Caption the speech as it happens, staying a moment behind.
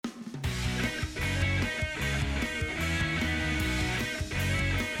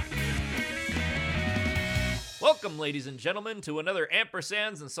Welcome, ladies and gentlemen, to another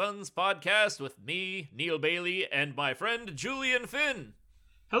Ampersands and Sons podcast with me, Neil Bailey, and my friend Julian Finn.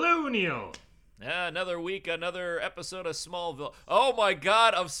 Hello, Neil. Another week, another episode of Smallville. Oh my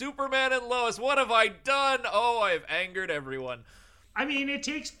god, of Superman and Lois. What have I done? Oh, I've angered everyone. I mean, it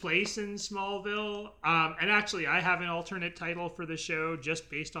takes place in Smallville, and actually, I have an alternate title for the show just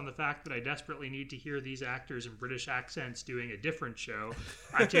based on the fact that I desperately need to hear these actors in British accents doing a different show.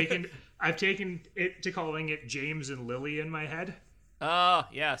 I've taken it to calling it James and Lily in my head.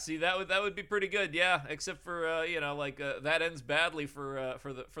 Yeah. See, that would be pretty good. Yeah, except for that ends badly for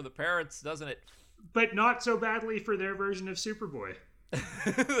the parents, doesn't it? But not so badly for their version of Superboy.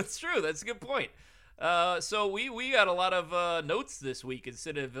 That's true. That's a good point. So we got a lot of notes this week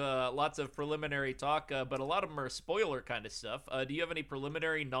instead of lots of preliminary talk, but a lot of them are spoiler kind of stuff. Do you have any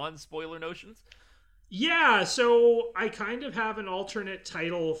preliminary non-spoiler notions? Yeah, so I kind of have an alternate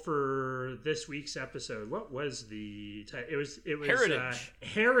title for this week's episode. What was the title? It was Heritage.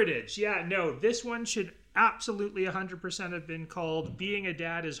 Heritage. Yeah, no, this one should absolutely 100% have been called Being a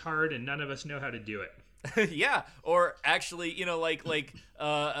Dad is Hard and None of Us Know How to Do It. Yeah, or actually, if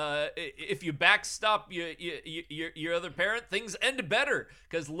you backstop your other parent, things end better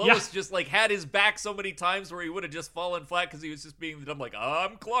because Lois just had his back so many times where he would have just fallen flat because he was just being the dumb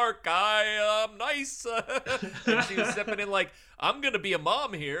I'm Clark, I'm nice, and she was stepping in I'm gonna be a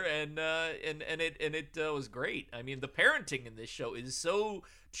mom here, and it was great. I mean, the parenting in this show is so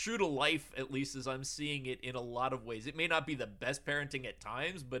true to life, at least as I'm seeing it in a lot of ways. It may not be the best parenting at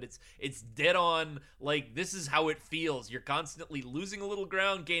times, but it's dead on. This is how it feels. You're constantly losing a little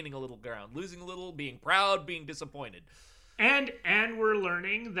ground, gaining a little ground, losing a little, being proud, being disappointed. And we're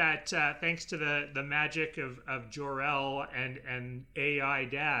learning that thanks to the magic of Jor-El and AI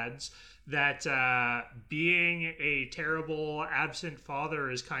dads, that being a terrible absent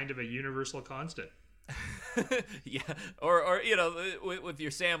father is kind of a universal constant. Yeah, or with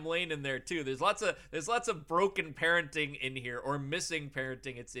your Sam Lane in there too. There's lots of broken parenting in here, or missing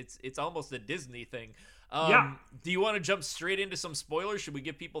parenting. It's almost a Disney thing. Do you want to jump straight into some spoilers? Should we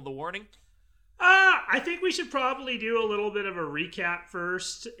give people the warning? I think we should probably do a little bit of a recap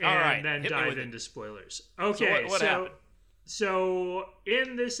first, and then dive into spoilers. Okay, so what happened? So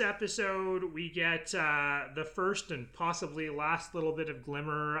in this episode, we get the first and possibly last little bit of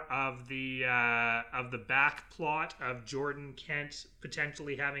glimmer of the back plot of Jordan Kent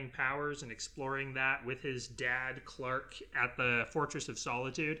potentially having powers and exploring that with his dad Clark at the Fortress of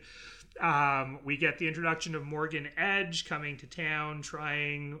Solitude. We get the introduction of Morgan Edge coming to town,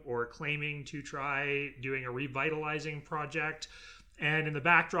 trying or claiming to try doing a revitalizing project. And in the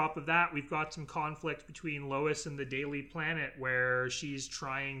backdrop of that, we've got some conflict between Lois and the Daily Planet, where she's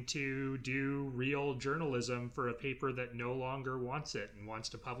trying to do real journalism for a paper that no longer wants it and wants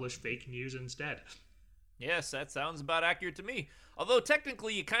to publish fake news instead. Yes, that sounds about accurate to me. Although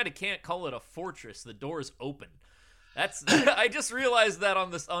technically you kind of can't call it a fortress. The door's open. I just realized that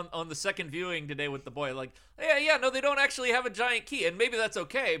on the second viewing today with the boy. No, they don't actually have a giant key, and maybe that's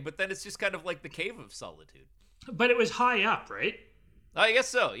okay, but then it's just kind of like the Cave of Solitude. But it was high up, right? I guess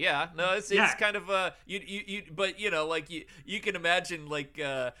so. Yeah. No, it's kind of you can imagine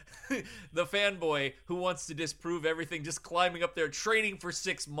the fanboy who wants to disprove everything, just climbing up there, training for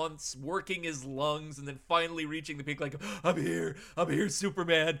 6 months, working his lungs, and then finally reaching the peak. I'm here,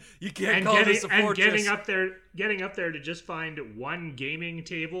 Superman. You can't call this a fortress. And getting up there to just find one gaming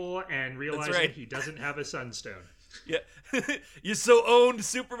table and realizing he doesn't have a sunstone. Yeah, you so owned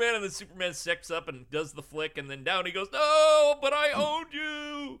Superman, and then Superman steps up and does the flick, and then down he goes, no, but I owned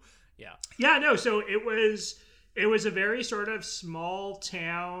you. Yeah, no, so it was a very sort of small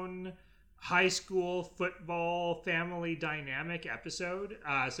town high school football family dynamic episode,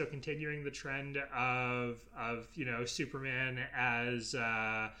 so continuing the trend of Superman as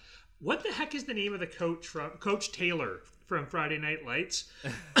what the heck is the name of the coach from Coach Taylor from Friday Night Lights?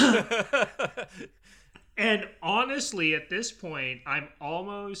 And honestly, at this point, I'm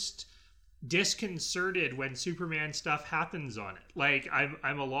almost disconcerted when Superman stuff happens on it.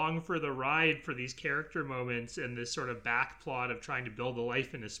 I'm along for the ride for these character moments and this sort of back plot of trying to build a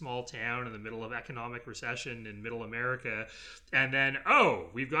life in a small town in the middle of economic recession in middle America. And then,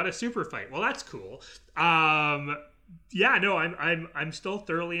 we've got a super fight. Well, that's cool. I'm still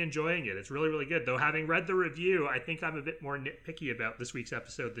thoroughly enjoying it. It's really, really good. Though having read the review, I think I'm a bit more nitpicky about this week's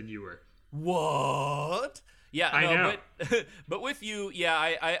episode than you were. What? Yeah, I no, know. but with you, yeah,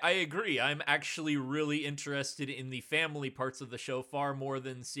 I agree. I'm actually really interested in the family parts of the show far more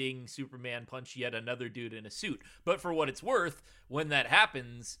than seeing Superman punch yet another dude in a suit. But for what it's worth, when that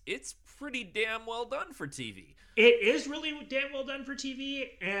happens, it's pretty damn well done for TV. It is really damn well done for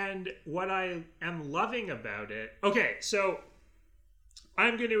TV, and what I am loving about it. Okay, so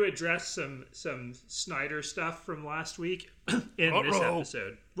I'm going to address some Snyder stuff from last week in this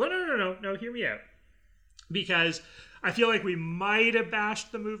episode. Well, no, hear me out. Because I feel like we might have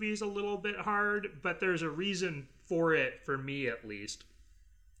bashed the movies a little bit hard, but there's a reason for it, for me at least.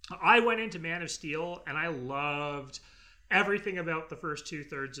 I went into Man of Steel, and I loved everything about the first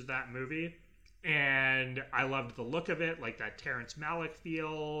 2/3 of that movie. And I loved the look of it, like that Terrence Malick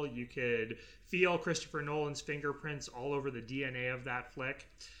feel. You could feel Christopher Nolan's fingerprints all over the DNA of that flick.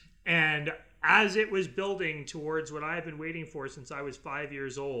 And as it was building towards what I've been waiting for since I was 5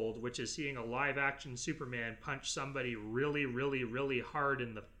 years old, which is seeing a live action Superman punch somebody really, really, really hard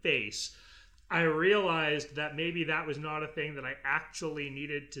in the face, I realized that maybe that was not a thing that I actually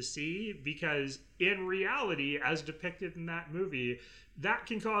needed to see, because in reality, as depicted in that movie, that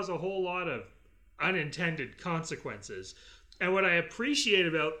can cause a whole lot of unintended consequences. And what I appreciate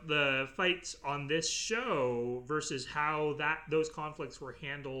about the fights on this show versus how those conflicts were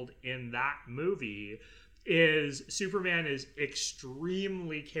handled in that movie is Superman is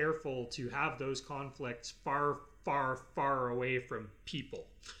extremely careful to have those conflicts far, far, far away from people.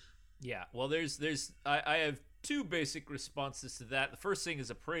 Yeah, well, I have two basic responses to that. The first thing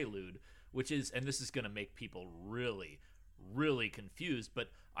is a prelude, which is, and this is going to make people really, really confused, but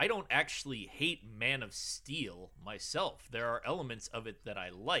I don't actually hate Man of Steel myself. There are elements of it that I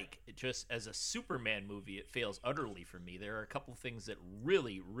like. It just, as a Superman movie, it fails utterly for me. There are a couple things that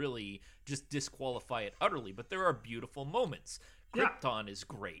really, really just disqualify it utterly, but there are beautiful moments. Krypton is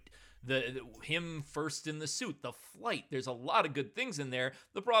great. Him first in the suit, the flight. There's a lot of good things in there.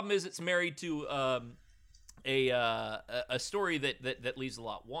 The problem is it's married to a story that leaves a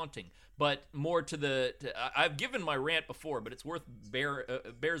lot wanting. But more to I've given my rant before, but it's worth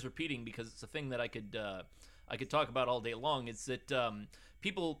bears repeating because it's a thing that I could talk about all day long. It's that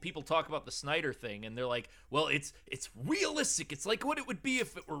people talk about the Snyder thing, and they're like, well, it's realistic. It's like what it would be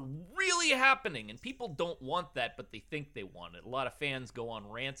if it were really happening. And people don't want that, but they think they want it. A lot of fans go on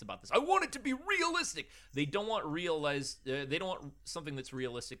rants about this. I want it to be realistic. They don't want they don't want something that's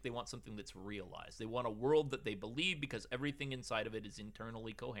realistic. They want something that's realized. They want a world that they believe, because everything inside of it is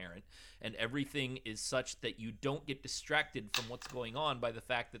internally coherent, and everything is such that you don't get distracted from what's going on by the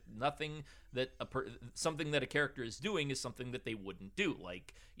fact that something that a character is doing is something that they wouldn't do.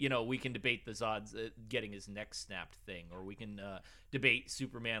 Like, we can debate the Zod's getting his neck snapped thing, or we can debate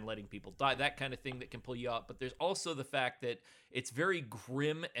Superman letting people die, that kind of thing that can pull you out. But there's also the fact that it's very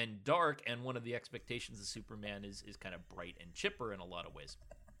grim and dark, and one of the expectations of Superman is kind of bright and chipper in a lot of ways.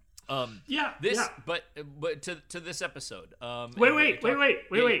 But to this episode.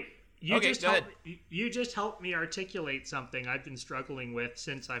 Wait. You just helped me articulate something I've been struggling with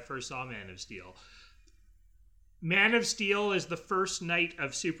since I first saw Man of Steel. Man of Steel is the first night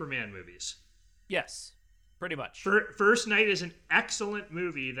of Superman movies. Yes, pretty much. First Night is an excellent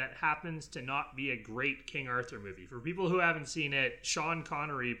movie that happens to not be a great King Arthur movie. For people who haven't seen it, Sean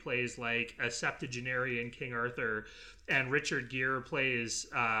Connery plays like a septuagenarian King Arthur, and Richard Gere plays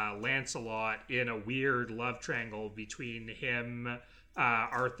Lancelot in a weird love triangle between him,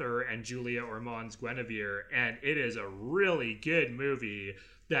 Arthur, and Julia Ormond's Guinevere. And it is a really good movie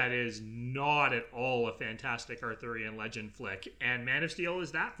that is not at all a fantastic Arthurian legend flick. And Man of Steel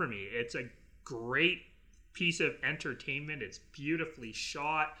is that for me. It's a great piece of entertainment. It's beautifully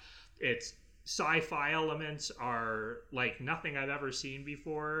shot. Its sci-fi elements are like nothing I've ever seen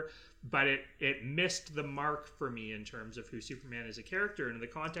before, but it missed the mark for me in terms of who Superman is a character. And in the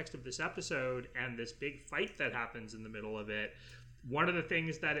context of this episode and this big fight that happens in the middle of it, one of the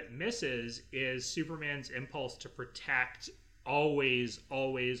things that it misses is Superman's impulse to protect always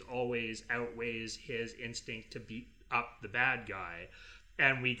outweighs his instinct to beat up the bad guy.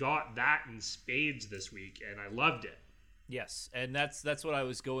 And we got that in spades this week, and I loved it. Yes, and that's what I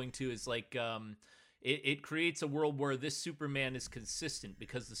was going to, is like it creates a world where this Superman is consistent,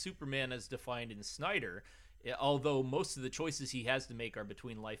 because the Superman as defined in Snyder, although most of the choices he has to make are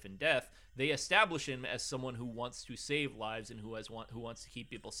between life and death, they establish him as someone who wants to save lives and who wants to keep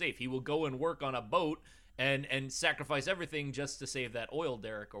people safe. He will go and work on a boat and sacrifice everything just to save that oil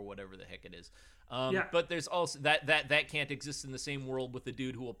derrick or whatever the heck it is. Yeah. But there's also that can't exist in the same world with the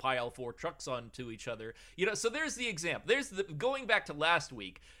dude who will pile 4 trucks onto each other. So there's the example. There's the going back to last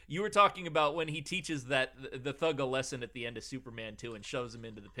week. You were talking about when he teaches the thug a lesson at the end of Superman 2 and shoves him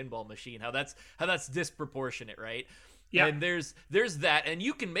into the pinball machine. How that's disproportionate, right? Yeah. And there's that, and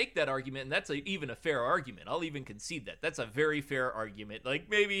you can make that argument, and that's even a fair argument. I'll even concede that. That's a very fair argument. Like,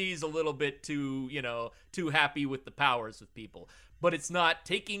 maybe he's a little bit too happy with the powers with people. But it's not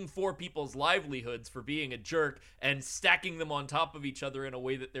taking 4 people's livelihoods for being a jerk and stacking them on top of each other in a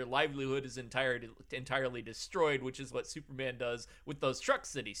way that their livelihood is entirely destroyed, which is what Superman does with those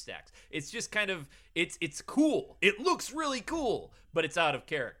trucks that he stacks. It's just kind of, it's cool. It looks really cool, but it's out of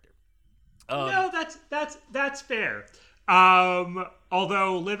character. No, that's fair.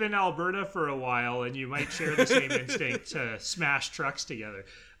 Although live in Alberta for a while and you might share the same instinct to smash trucks together.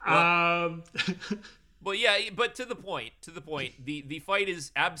 But to the point, the fight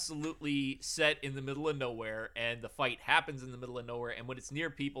is absolutely set in the middle of nowhere, and the fight happens in the middle of nowhere, and when it's near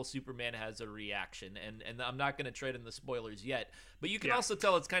people, Superman has a reaction, and I'm not going to tread in the spoilers yet, but you can also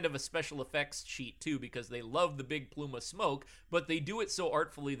tell it's kind of a special effects cheat, too, because they love the big plume of smoke, but they do it so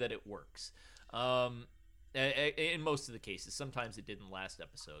artfully that it works. In most of the cases. Sometimes it didn't last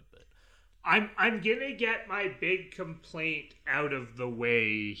episode, but... I'm gonna get my big complaint out of the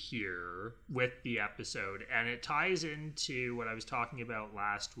way here with the episode, and it ties into what I was talking about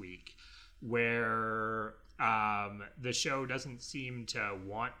last week, where the show doesn't seem to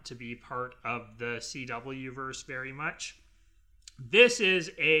want to be part of the CW verse very much. This is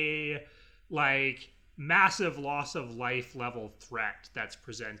a massive loss of life level threat that's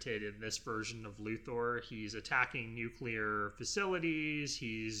presented in this version of Luthor. He's attacking nuclear facilities.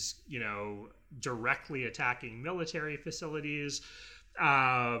 He's, directly attacking military facilities.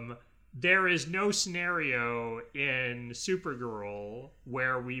 There is no scenario in Supergirl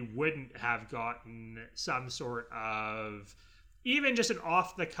where we wouldn't have gotten some sort of even just an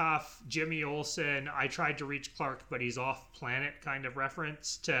off-the-cuff Jimmy Olsen, I tried to reach Clark, but he's off-planet kind of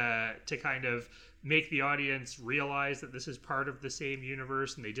reference to kind of make the audience realize that this is part of the same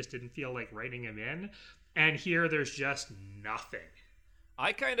universe and they just didn't feel like writing him in. And here there's just nothing.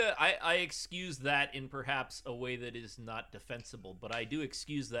 I excuse that in perhaps a way that is not defensible, but I do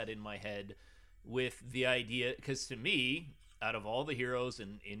excuse that in my head with the idea, because to me, out of all the heroes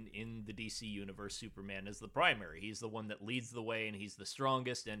in the DC universe, Superman is the primary. He's the one that leads the way, and he's the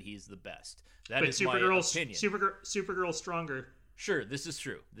strongest, and he's the best. That is my opinion. Supergirl's stronger. Sure, this is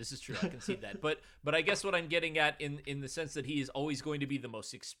true. I concede that. But I guess what I'm getting at in the sense that he is always going to be the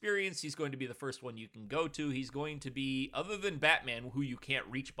most experienced. He's going to be the first one you can go to. He's going to be, other than Batman, who you can't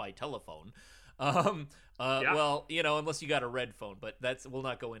reach by telephone. Well, unless you got a red phone, but we'll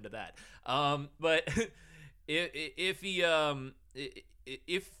not go into that. But if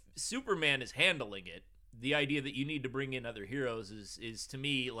Superman is handling it, the idea that you need to bring in other heroes is to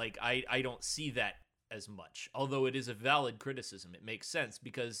me like I don't see that as much. Although it is a valid criticism, it makes sense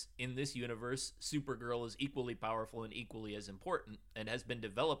because in this universe, Supergirl is equally powerful and equally as important and has been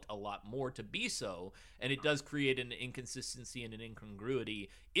developed a lot more to be so, and it does create an inconsistency and an incongruity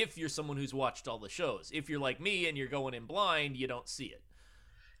if you're someone who's watched all the shows. If you're like me and you're going in blind, you don't see it.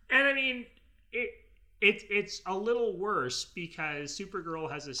 And I mean, it's a little worse because Supergirl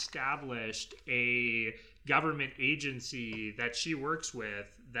has established a government agency that she works with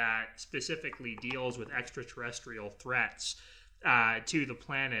that specifically deals with extraterrestrial threats to the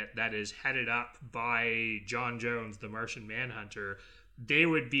planet that is headed up by John Jones, the Martian Manhunter. They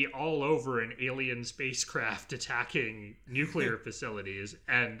would be all over an alien spacecraft attacking nuclear facilities,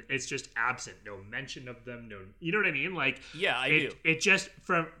 and it's just absent. No mention of them. No, you know what I mean? Like, yeah, I do. It just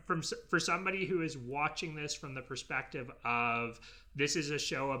for somebody who is watching this from the perspective of this is a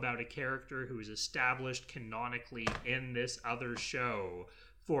show about a character who is established canonically in this other show,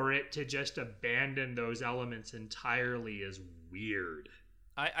 for it to just abandon those elements entirely is weird.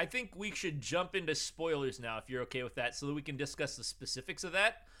 I think we should jump into spoilers now, if you're okay with that, so that we can discuss the specifics of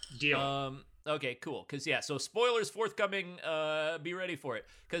that. Deal. Okay, cool. Because, so spoilers forthcoming. Be ready for it.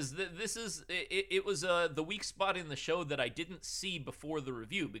 Because this is, it was the weak spot in the show that I didn't see before the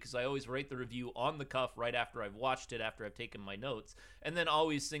review, because I always write the review on the cuff right after I've watched it, after I've taken my notes. And then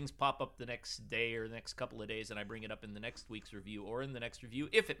always things pop up the next day or the next couple of days, and I bring it up in the next week's review or in the next review,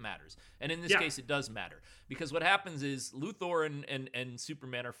 if it matters. And in this case, it does matter. Because what happens is Luthor and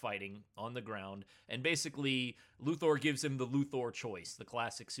Superman are fighting on the ground, and basically Luthor gives him the Luthor choice, the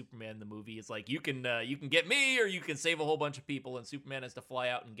classic Superman the movie. It's like, you can get me or you can save a whole bunch of people, and Superman has to fly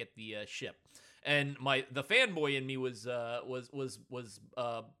out and get the ship. And the fanboy in me was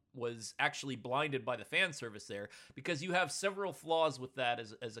was actually blinded by the fan service there, because you have several flaws with that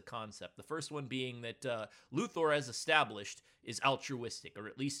as a concept. The first one being that Luthor, as established, is altruistic, or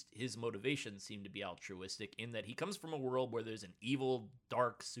at least his motivations seem to be altruistic, in that he comes from a world where there's an evil,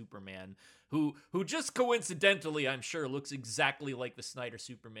 dark Superman who just coincidentally, I'm sure, looks exactly like the Snyder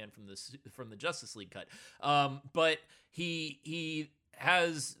Superman from the Justice League cut. But he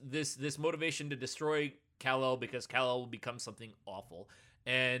has this motivation to destroy Kal-El, because Kal-El will become something awful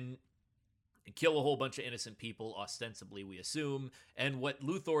and kill a whole bunch of innocent people, ostensibly, we assume. And what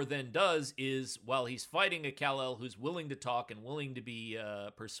Luthor then does is, while he's fighting a Kal-El who's willing to talk and willing to be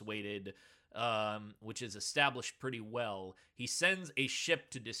persuaded, which is established pretty well, he sends a ship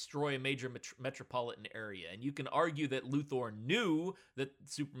to destroy a major metropolitan area. And you can argue that Luthor knew that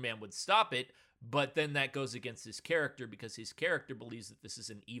Superman would stop it, but then that goes against his character, because his character believes that this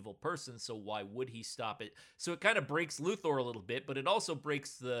is an evil person, so why would he stop it? So it kind of breaks Luthor a little bit, but it also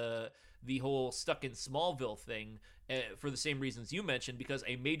breaks the whole stuck in Smallville thing, for the same reasons you mentioned, because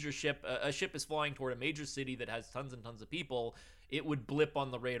a ship is flying toward a major city that has tons and tons of people. It would blip on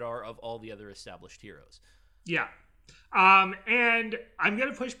the radar of all the other established heroes. Yeah. And I'm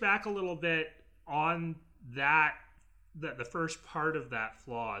going to push back a little bit on that, the first part of that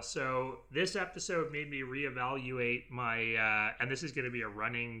flaw. So this episode made me reevaluate my, and this is going to be a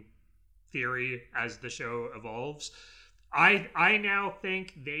running theory as the show evolves. I now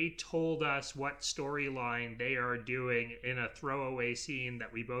think they told us what storyline they are doing in a throwaway scene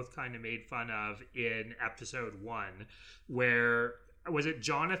that we both kind of made fun of in episode 1, where, was it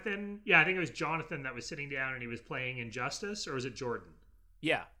Jonathan? Yeah, I think it was Jonathan that was sitting down and he was playing Injustice, or was it Jordan?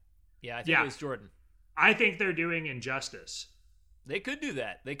 Yeah, I think it was Jordan. I think they're doing Injustice. They could do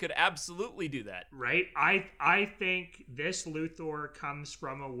that. They could absolutely do that. Right? I think this Luthor comes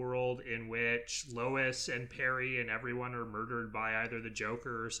from a world in which Lois and Perry and everyone are murdered by either the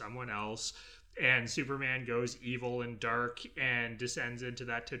Joker or someone else, and Superman goes evil and dark and descends into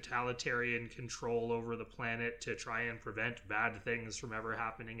that totalitarian control over the planet to try and prevent bad things from ever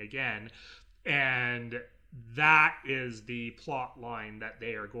happening again. And that is the plot line that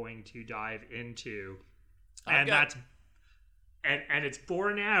they are going to dive into. And it's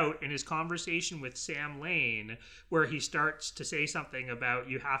borne out in his conversation with Sam Lane, where he starts to say something about,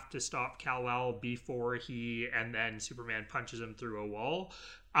 you have to stop Kal-El before and then Superman punches him through a wall.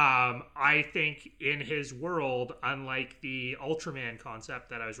 I think in his world, unlike the Ultraman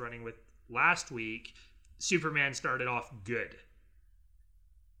concept that I was running with last week, Superman started off good.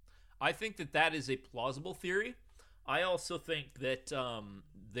 I think that is a plausible theory. I also think that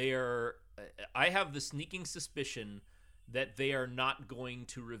I have the sneaking suspicion that they are not going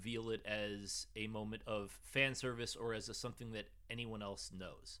to reveal it as a moment of fan service or as something that anyone else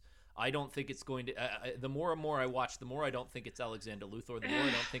knows. I don't think it's going to... the more and more I watch, the more I don't think it's Alexander Luthor, the more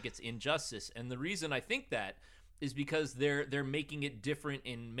I don't think it's Injustice. And the reason I think that is because they're making it different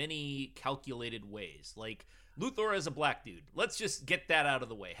in many calculated ways. Like, Luthor as a black dude. Let's just get that out of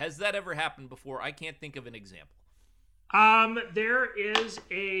the way. Has that ever happened before? I can't think of an example. There is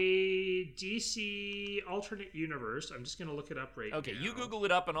a DC alternate universe. I'm just going to look it up right now. Okay, you Google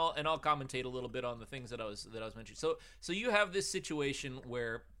it up, and I'll commentate a little bit on the things that I was mentioning. So you have this situation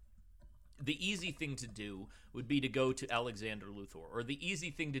where the easy thing to do would be to go to Alexander Luthor, or the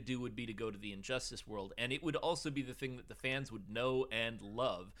easy thing to do would be to go to the Injustice world, and it would also be the thing that the fans would know and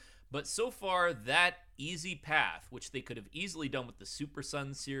love. But so far, that easy path, which they could have easily done with the Super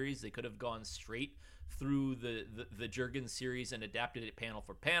Sons series, they could have gone straight through the Jurgens series and adapted it panel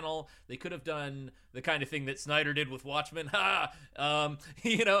for panel. They could have done the kind of thing that Snyder did with Watchmen. Like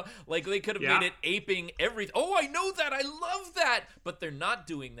they could have made it aping everything. Oh, I know that. I love that. But they're not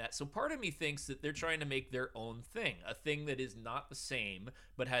doing that. So part of me thinks that they're trying to make their own thing, a thing that is not the same,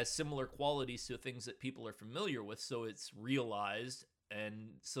 but has similar qualities to things that people are familiar with. So it's realized,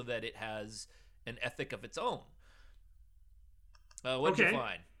 and so that it has an ethic of its own. What'd you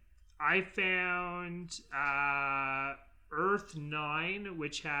find? I found Earth 9,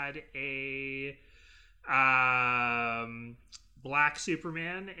 which had a Black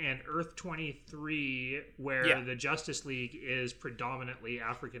Superman, and Earth 23, where the Justice League is predominantly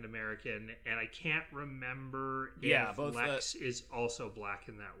African American, and I can't remember if Lex is also black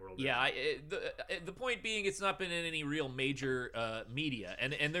in that world. Yeah, the point being, it's not been in any real major media,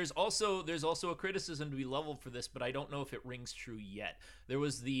 and there's also a criticism to be leveled for this, but I don't know if it rings true yet. There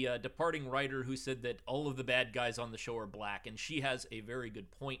was the departing writer who said that all of the bad guys on the show are black, and she has a very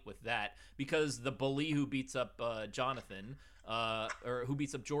good point with that, because the bully who beats up Jonathan, or who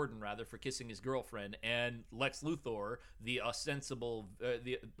beats up Jordan rather for kissing his girlfriend, and Lex Luthor, the ostensibly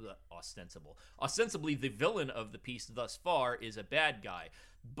the villain of the piece thus far, is a bad guy.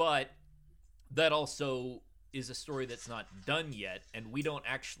 But that also is a story that's not done yet, and we don't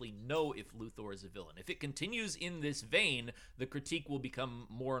actually know if Luthor is a villain. If it continues in this vein, the critique will become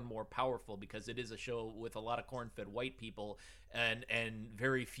more and more powerful, because it is a show with a lot of corn-fed white people and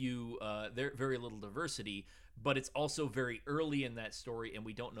very few, very little diversity. But it's also very early in that story, and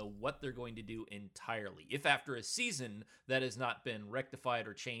we don't know what they're going to do entirely. If after a season that has not been rectified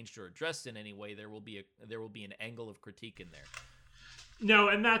or changed or addressed in any way, there will be an angle of critique in there. No,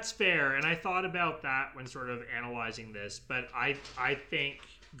 and that's fair. And I thought about that when sort of analyzing this, but I think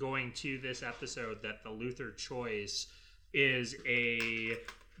going to this episode that the Luthor choice is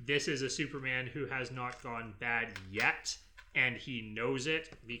this is a Superman who has not gone bad yet, and he knows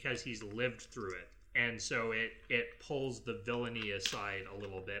it because he's lived through it. And so it pulls the villainy aside a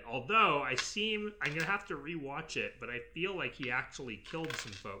little bit. Although I'm going to have to rewatch it, but I feel like he actually killed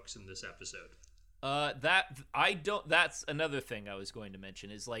some folks in this episode. That's another thing I was going to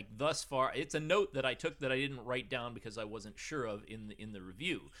mention, is like thus far, it's a note that I took that I didn't write down because I wasn't sure of in the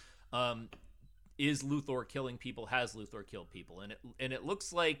review. Is Luthor killing people? Has Luthor killed people? And it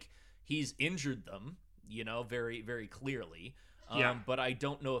looks like he's injured them, very, very clearly. But I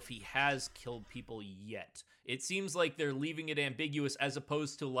don't know if he has killed people yet. It seems like they're leaving it ambiguous, as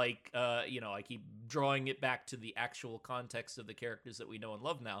opposed to like, I keep drawing it back to the actual context of the characters that we know and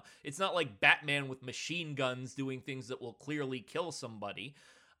love now. It's not like Batman with machine guns doing things that will clearly kill somebody.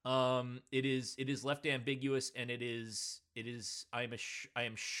 It is left ambiguous, and it is I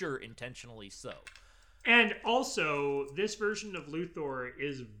am sure intentionally so. And also, this version of Luthor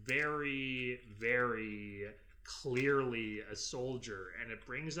is very, very clearly a soldier, and it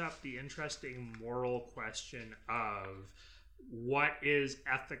brings up the interesting moral question of what is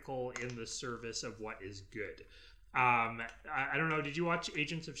ethical in the service of what is good. I don't know, did you watch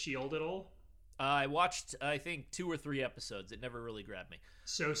Agents of S.H.I.E.L.D. at all? I watched, I think, 2 or 3 episodes. It never really grabbed me.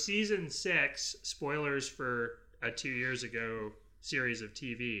 So season 6, spoilers for a 2 years ago series of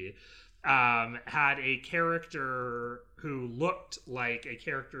TV, had a character who looked like a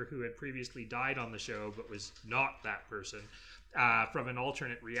character who had previously died on the show but was not that person, from an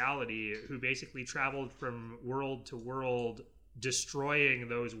alternate reality, who basically traveled from world to world, destroying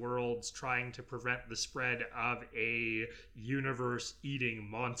those worlds, trying to prevent the spread of a universe-eating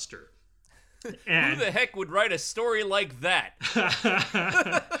monster. And who the heck would write a story like that?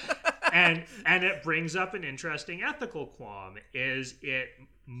 and it brings up an interesting ethical qualm. Is it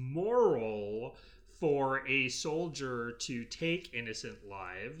moral for a soldier to take innocent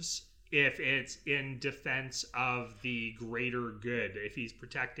lives if it's in defense of the greater good, if he's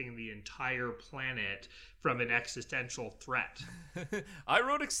protecting the entire planet from an existential threat? I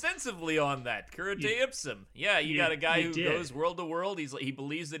wrote extensively on that. Curate ipsum. Yeah, you got a guy who goes world to world. He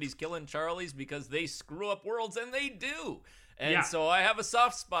believes that he's killing Charlies because they screw up worlds, and they do. And so I have a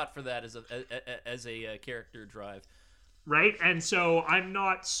soft spot for that as a character drive. Right? And so I'm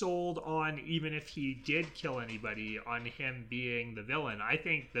not sold on, even if he did kill anybody, on him being the villain. I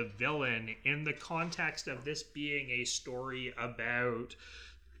think the villain, in the context of this being a story about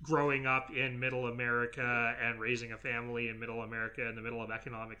growing up in middle America and raising a family in middle America in the middle of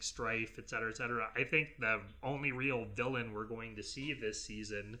economic strife, et cetera, I think the only real villain we're going to see this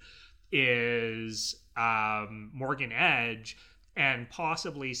season is Morgan Edge, and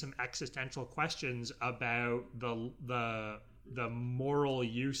possibly some existential questions about the moral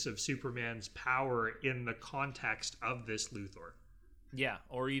use of Superman's power in the context of this Luthor. Yeah,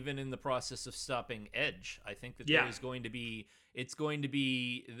 or even in the process of stopping Edge. I think that there's going to be,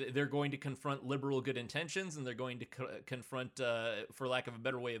 they're going to confront liberal good intentions, and they're going to confront, for lack of a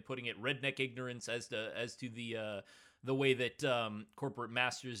better way of putting it, redneck ignorance as to the way that corporate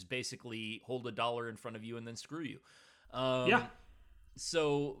masters basically hold $1 in front of you and then screw you.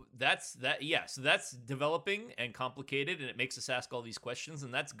 So that's that. Yeah. So that's developing and complicated, and it makes us ask all these questions,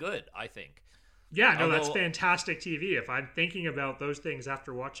 and that's good, I think. Yeah, no, that's fantastic TV. If I'm thinking about those things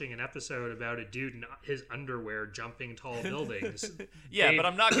after watching an episode about a dude in his underwear jumping tall buildings. But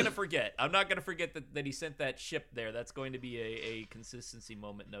I'm not going to forget. I'm not going to forget that he sent that ship there. That's going to be a consistency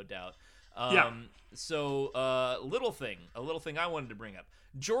moment, no doubt. So, a little thing I wanted to bring up.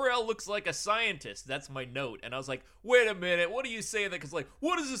 Jor-El looks like a scientist. That's my note. And I was like, wait a minute, what are you saying that? Because, like,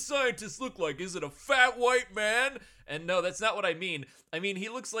 what does a scientist look like? Is it a fat white man? And no, that's not what I mean. I mean, he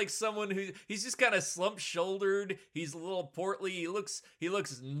looks like someone he's just kind of slump-shouldered. He's a little portly. He looks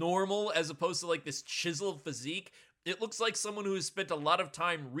normal as opposed to, like, this chiseled physique. It looks like someone who has spent a lot of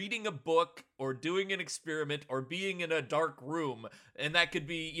time reading a book or doing an experiment or being in a dark room, and that could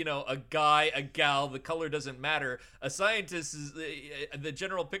be, you know, a guy, a gal, the color doesn't matter. A scientist is the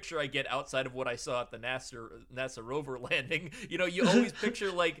general picture I get outside of what I saw at the NASA rover landing. You know, you always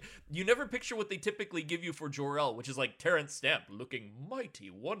picture, like, you never picture what they typically give you for Jor-El, which is like Terrence Stamp looking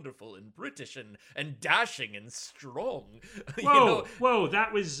mighty, wonderful, and British, and dashing and strong. Whoa,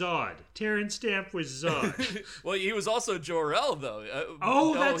 that was Zod. Terrence Stamp was Zod. Well, he was also Jor-El, though.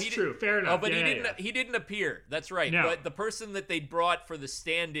 That's true. Fair enough. Oh, but he didn't appear. That's right. No. But the person that they brought for the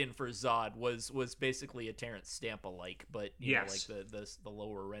stand-in for Zod was basically a Terrence Stamp alike, but you know, like the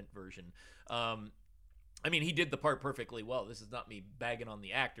lower rent version. I mean, he did the part perfectly well. This is not me bagging on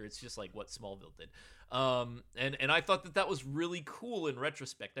the actor. It's just like what Smallville did. And I thought that was really cool in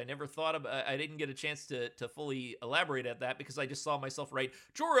retrospect. I never thought about, I didn't get a chance to fully elaborate at that because I just saw myself write,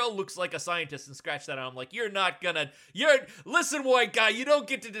 Jor-El looks like a scientist, and scratch that out. I'm like, listen, white guy, you don't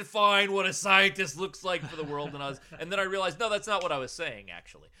get to define what a scientist looks like for the world. And then I realized, no, that's not what I was saying,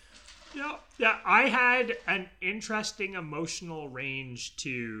 actually. Yeah, I had an interesting emotional range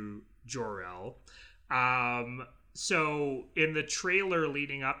to Jor-El. So in the trailer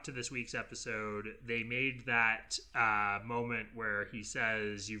leading up to this week's episode, they made that moment where he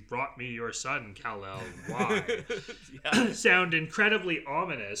says, "You've brought me your son, Kal-El. Why?" Sound incredibly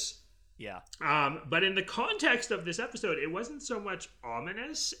ominous. Yeah. But in the context of this episode, it wasn't so much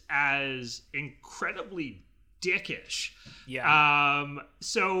ominous as incredibly dickish. Yeah.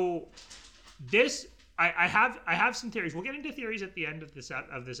 So this, I have some theories. We'll get into theories at the end of this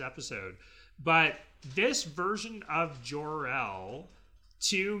episode, but this version of Jor-El,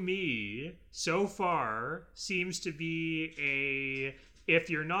 to me, so far, seems to be if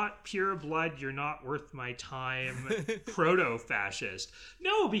you're not pure blood, you're not worth my time proto-fascist.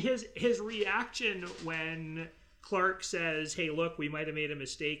 No, because his reaction when Clark says, hey, look, we might have made a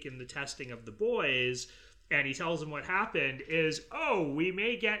mistake in the testing of the boys, and he tells him what happened, is, oh, we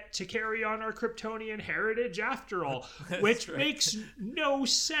may get to carry on our Kryptonian heritage after all, which makes no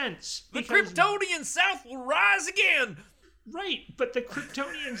sense. The Kryptonian South will rise again! Right, but the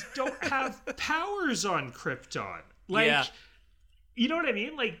Kryptonians don't have powers on Krypton. Like, you know what I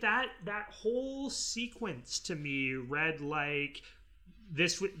mean? Like, that whole sequence to me read like...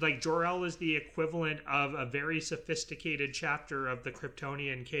 This, like, Jor-El is the equivalent of a very sophisticated chapter of the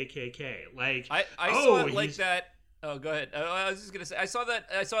Kryptonian KKK. Like, I saw it like that. Oh, go ahead. I was just gonna say I saw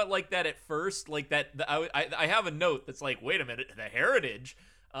it like that at first. Like that. I have a note that's like, wait a minute, the heritage.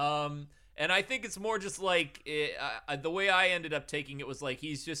 And I think it's more just like the way I ended up taking it was like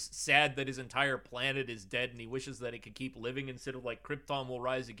he's just sad that his entire planet is dead and he wishes that it could keep living instead of like Krypton will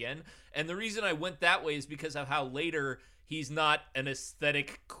rise again. And the reason I went that way is because of how later he's not an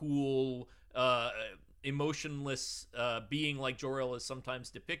aesthetic, cool, emotionless being like Jor-El is sometimes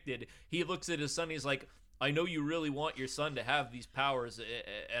depicted. He looks at his son, he's like, I know you really want your son to have these powers,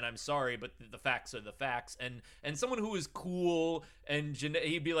 and I'm sorry, but the facts are the facts. And someone who is cool and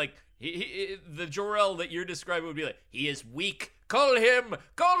he'd be like, the Jor-El that you're describing would be like, he is weak. Call him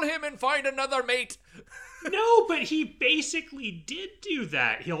and find another mate. No, but he basically did do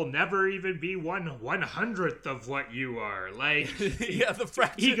that. He'll never even be 1/100th of what you are. Like, yeah, the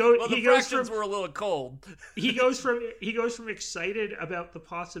fractions were a little cold. he goes from excited about the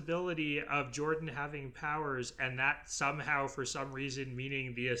possibility of Jordan having powers, and that somehow, for some reason,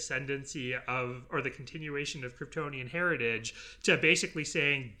 meaning the ascendancy of or the continuation of Kryptonian heritage, to basically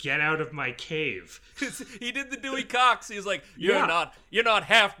saying, "Get out of my cave." He did the Dewey Cox. He was like, "You're not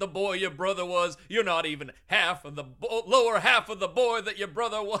half the boy your brother was. You're not even half of the lower half of the boy that your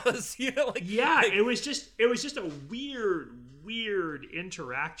brother was." You know, like, it was just a weird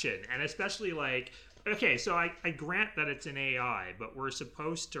interaction, and especially like, okay, so I grant that it's an AI, but we're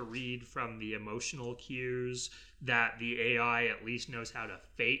supposed to read from the emotional cues that the AI at least knows how to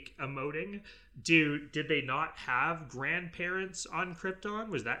fake emoting. Did they not have grandparents on Krypton?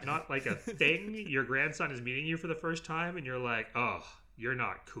 Was that not like a thing? Your grandson is meeting you for the first time, and you're like, oh, you're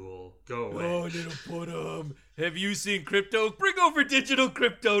not cool. Go away. Oh, little put have you seen Crypto? Bring over Digital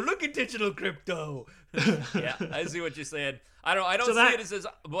Crypto. Look at Digital Crypto. Yeah, I see what you're saying. I don't see it as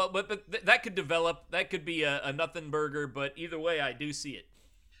well, but that could develop. That could be a nothing burger. But either way, I do see it.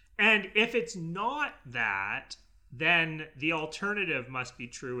 And if it's not that, then the alternative must be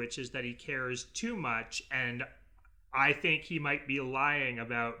true, which is that he cares too much, and I think he might be lying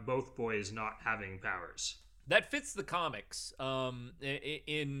about both boys not having powers. That fits the comics,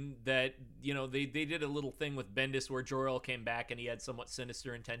 in that, you know, they did a little thing with Bendis where Jor-El came back and he had somewhat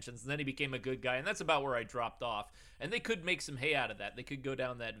sinister intentions, and then he became a good guy, and that's about where I dropped off. And they could make some hay out of that. They could go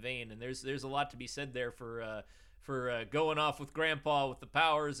down that vein, and there's a lot to be said there for going off with Grandpa with the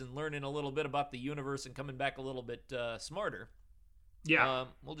powers and learning a little bit about the universe and coming back a little bit smarter. Yeah.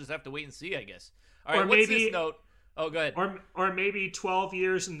 We'll just have to wait and see, I guess. All right, or what's maybe, this note? Oh, go ahead. Or maybe 12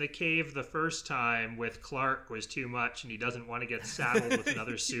 years in the cave the first time with Clark was too much and he doesn't want to get saddled with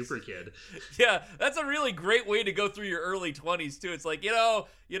another super kid. Yeah, that's a really great way to go through your early 20s too. It's like,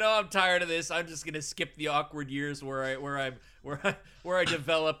 I'm tired of this. I'm just going to skip the awkward years where I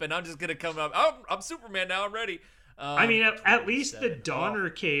develop, and I'm just going to come up. Oh, I'm Superman now. I'm ready. I mean, at least the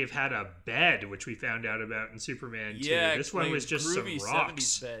Donner Cave had a bed, which we found out about in Superman 2. Yeah, this one was just some rocks.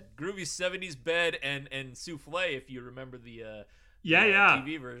 70s bed. Groovy 70s bed and souffle, if you remember the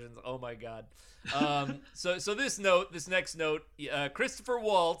TV versions. Oh my God. So this next note, Christopher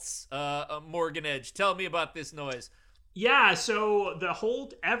Waltz, Morgan Edge. Tell me about this noise. Yeah, so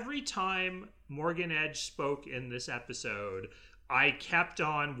every time Morgan Edge spoke in this episode, I kept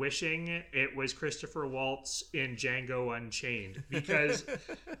on wishing it was Christopher Waltz in Django Unchained, because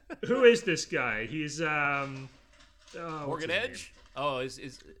who is this guy? He's Morgan Edge? Oh,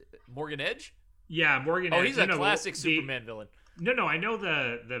 is Morgan Edge? Yeah, Morgan Edge. Oh, he's a classic Superman villain. No, I know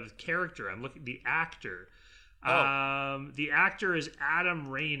the character. I'm looking the actor. Oh. The actor is Adam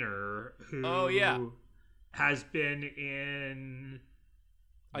Rayner, who has been in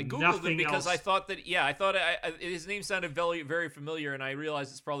I googled it because I thought that his name sounded very, very familiar, and I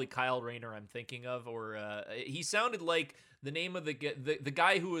realized it's probably Kyle Rayner I'm thinking of, or he sounded like the name of the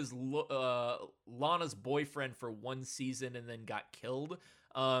guy who was Lana's boyfriend for one season and then got killed.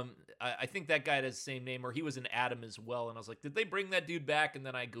 I think that guy has the same name, or he was an Adam as well. And I was like, did they bring that dude back? And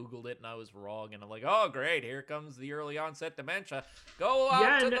then I googled it and I was wrong. And I'm like, oh great, here comes the early onset dementia. Go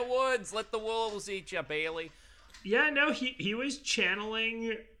out to the woods, let the wolves eat you, Bailey. Yeah, no, he was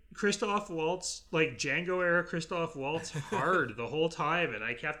channeling Christoph Waltz, like Django era Christoph Waltz, hard the whole time, and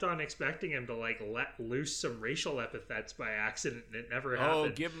I kept on expecting him to like let loose some racial epithets by accident, and it never happened. Oh,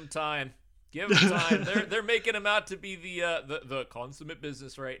 give him time. Give him time. They're making him out to be the consummate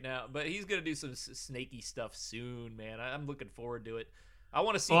business right now, but he's gonna do some snaky stuff soon, man. I'm looking forward to it. I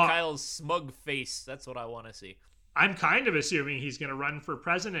want to see Kyle's smug face. That's what I want to see. I'm kind of assuming he's going to run for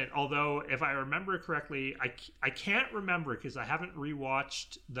president, although if I remember correctly, I can't remember because I haven't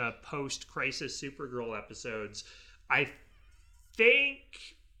rewatched the post-Crisis Supergirl episodes. I think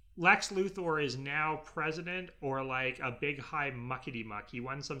Lex Luthor is now president, or like a big high muckety muck. He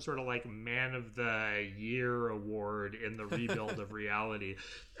won some sort of like Man of the Year award in the rebuild of reality.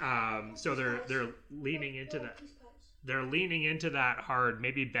 So they're leaning into that. They're leaning into that hard.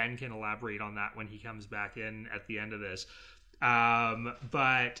 Maybe Ben can elaborate on that when he comes back in at the end of this.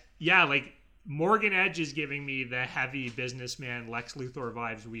 But yeah, like Morgan Edge is giving me the heavy businessman Lex Luthor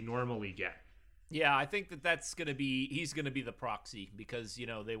vibes we normally get. Yeah, I think he's going to be the proxy because,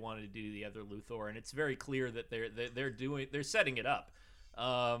 they wanted to do the other Luthor, and it's very clear that they're setting it up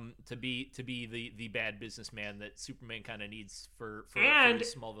to be the bad businessman that Superman kind of needs for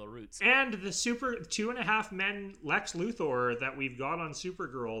his Smallville roots. And the super 2.5 Men Lex Luthor that we've got on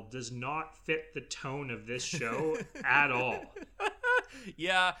Supergirl does not fit the tone of this show at all.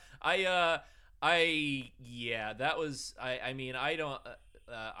 Yeah, that was I don't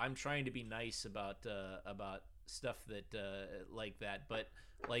I'm trying to be nice about stuff that like that, but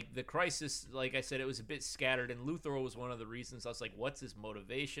like the Crisis, like I said, it was a bit scattered, and Luthor was one of the reasons I was like, what's his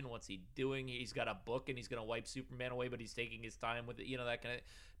motivation? What's he doing? He's got a book and he's going to wipe Superman away, but he's taking his time with it, that kind of.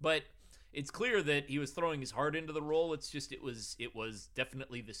 But it's clear that he was throwing his heart into the role. It's just it was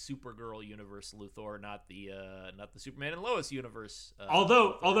definitely the Supergirl universe Luthor, not the Superman and Lois universe.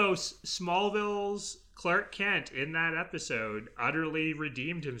 Although Smallville's Clark Kent in that episode utterly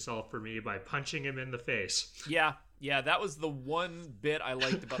redeemed himself for me by punching him in the face. Yeah, that was the one bit I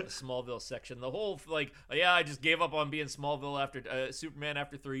liked about the Smallville section. The whole I just gave up on being Smallville after Superman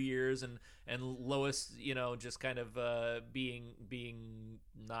after 3 years, and Lois, just kind of being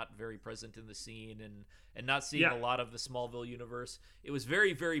not very present in the scene and not seeing a lot of the Smallville universe. It was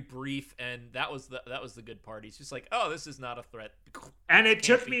very, very brief, and that was the good part. He's just like, oh, this is not a threat. And it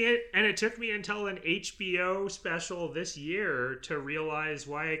took me until an HBO special this year to realize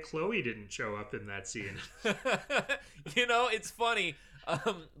why Chloe didn't show up in that scene. It's funny.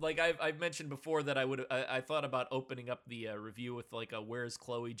 Like I've mentioned before that I thought about opening up the review with like a "Where's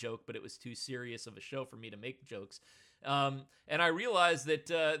Chloe" joke, but it was too serious of a show for me to make jokes. And I realized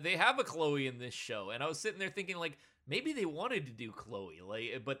that they have a Chloe in this show, and I was sitting there thinking like maybe they wanted to do Chloe,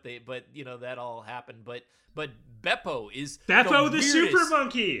 but that all happened. But Beppo is the super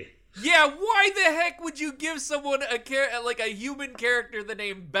monkey. Yeah, why the heck would you give someone a human character the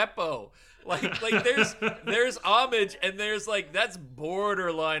name Beppo? Like there's homage, and there's that's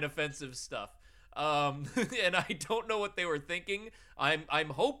borderline offensive stuff. And I don't know what they were thinking. I'm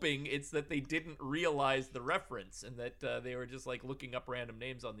hoping it's that they didn't realize the reference and that they were just like looking up random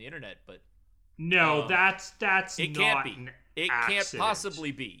names on the internet. But no, that's it not can't be. an It accident. can't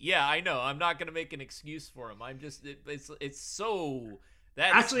possibly be. Yeah, I know. I'm not gonna make an excuse for him. I'm just it's so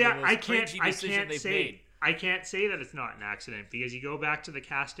that's Actually, the most I can't. cringy I decision can't they've say. made. I can't say that it's not an accident because you go back to the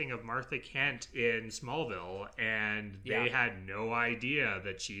casting of Martha Kent in Smallville, and they had no idea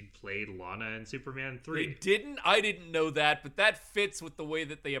that she'd played Lana in Superman 3. They didn't. I didn't know that, but that fits with the way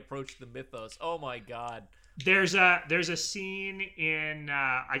that they approached the mythos. Oh my god. There's a scene in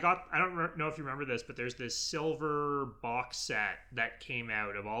I don't know if you remember this, but there's this silver box set that came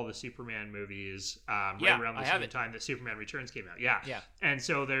out of all the Superman movies right around the same time that Superman Returns came out. Yeah. And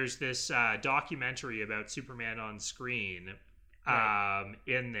so there's this documentary about Superman on screen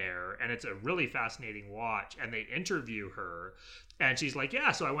in there, and it's a really fascinating watch. And they interview her, and she's like,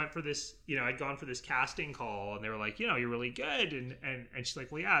 yeah, so I went for this, I'd gone for this casting call, and they were like, you're really good, and she's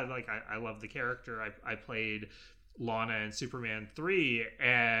like, well, yeah, like I love the character. I played Lana in Superman 3,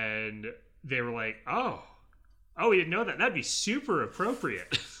 and they were like, oh, we didn't know that. That'd be super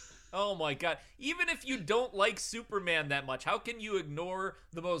appropriate. Oh my god. Even if you don't like Superman that much, how can you ignore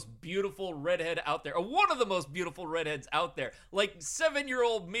the most beautiful redhead out there? Or one of the most beautiful redheads out there. Like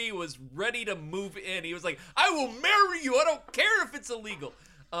 7-year-old me was ready to move in. He was like, I will marry you. I don't care if it's illegal.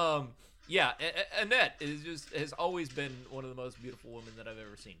 Yeah, Annette has always been one of the most beautiful women that I've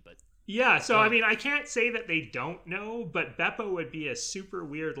ever seen. But yeah, so I mean, I can't say that they don't know, but Beppo would be a super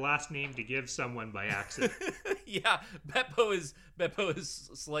weird last name to give someone by accident. Yeah, Beppo is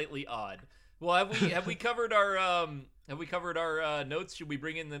slightly odd. Well, have we covered our notes? Should we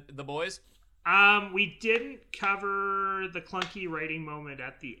bring in the boys? We didn't cover the clunky writing moment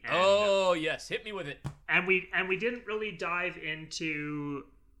at the end. Oh yes, hit me with it. And we didn't really dive into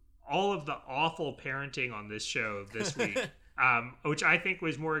all of the awful parenting on this show this week. Which I think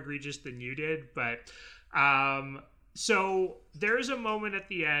was more egregious than you did. But so there's a moment at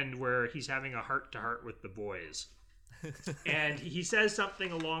the end where he's having a heart-to-heart with the boys. And he says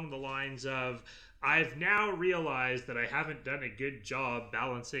something along the lines of, I've now realized that I haven't done a good job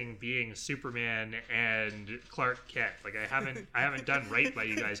balancing being Superman and Clark Kent. Like I haven't done right by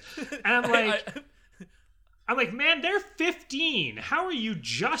you guys. And I'm like, man, they're 15. How are you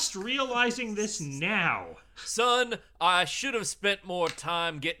just realizing this now? Son, I should have spent more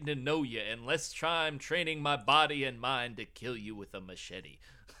time getting to know you and less time training my body and mind to kill you with a machete.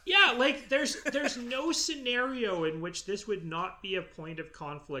 Yeah, like there's no scenario in which this would not be a point of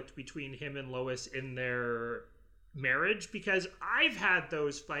conflict between him and Lois in their marriage, because I've had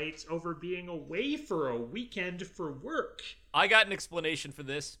those fights over being away for a weekend for work. I got an explanation for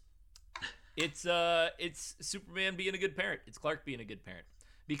this. It's Superman being a good parent. It's Clark being a good parent.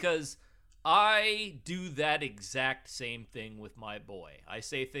 Because I do that exact same thing with my boy. I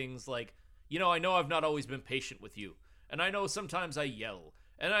say things like, I know I've not always been patient with you. And I know sometimes I yell.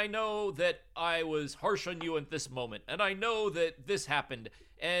 And I know that I was harsh on you at this moment. And I know that this happened.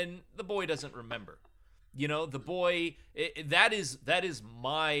 And the boy doesn't remember. The boy, that is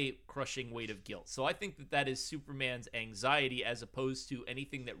my crushing weight of guilt. So I think that is Superman's anxiety as opposed to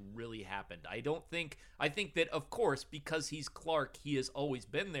anything that really happened. I think that, of course, because he's Clark, he has always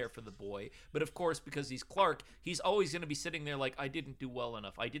been there for the boy. But of course, because he's Clark, he's always going to be sitting there like, I didn't do well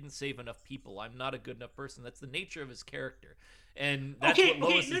enough. I didn't save enough people. I'm not a good enough person. That's the nature of his character. And that's what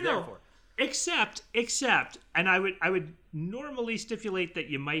Lois is there for. Except, and I would normally stipulate that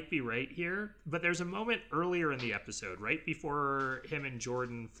you might be right here, but there's a moment earlier in the episode, right before him and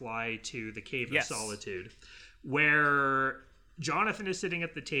Jordan fly to the Cave of Solitude, where Jonathan is sitting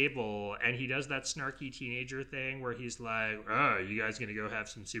at the table and he does that snarky teenager thing where he's like, oh, you guys gonna go have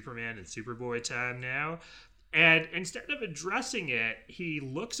some Superman and Superboy time now? And instead of addressing it, he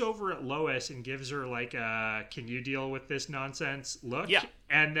looks over at Lois and gives her like a, can you deal with this nonsense look? Yeah.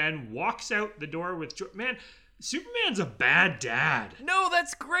 And then walks out the door with, man, Superman's a bad dad. No,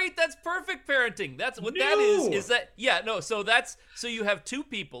 that's great. That's perfect parenting. That's what that is that, so you have two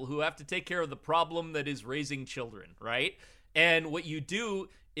people who have to take care of the problem that is raising children, right? And what you do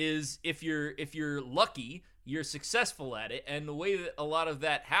is if you're lucky, you're successful at it. And the way that a lot of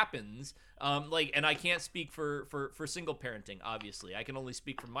that happens, and I can't speak for single parenting, obviously. I can only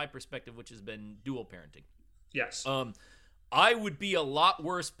speak from my perspective, which has been dual parenting. Yes. I would be a lot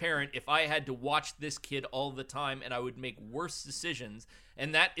worse parent if I had to watch this kid all the time, and I would make worse decisions.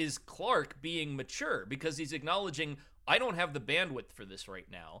 And that is Clark being mature, because he's acknowledging, I don't have the bandwidth for this right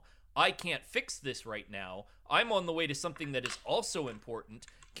now. I can't fix this right now. I'm on the way to something that is also important.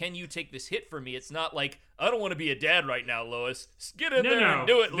 can you take this hit for me? It's not like, I don't want to be a dad right now, Lois. Get in there and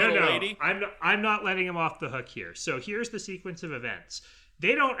do it, little lady. I'm not letting him off the hook here. So here's the sequence of events.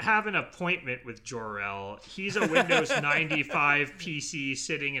 They don't have an appointment with Jor-El. He's a Windows 95 PC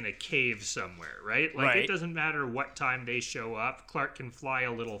sitting in a cave somewhere, right? Like, It doesn't matter what time they show up. Clark can fly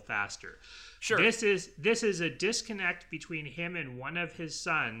a little faster. Sure. This is a disconnect between him and one of his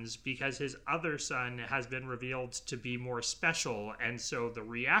sons because his other son has been revealed to be more special, and so the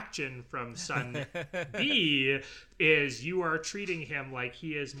reaction from son B is, you are treating him like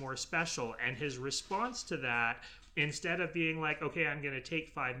he is more special, and his response to that, instead of being like, okay, I'm going to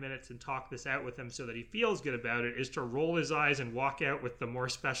take 5 minutes and talk this out with him so that he feels good about it, is to roll his eyes and walk out with the more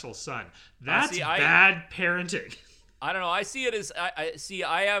special son. That's bad parenting. I don't know. I see it as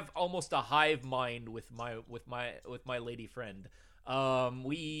I have almost a hive mind with my lady friend. I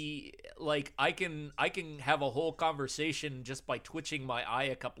can have a whole conversation just by twitching my eye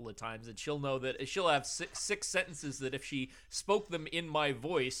a couple of times, and she'll know that she'll have six sentences that if she spoke them in my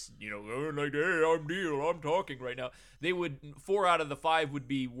voice, like, hey, I'm Neil, I'm talking right now, 4 out of the 5 would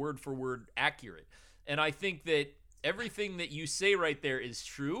be word for word accurate. And I think that everything that you say right there is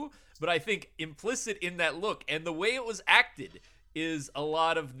true, but I think implicit in that look and the way it was acted is a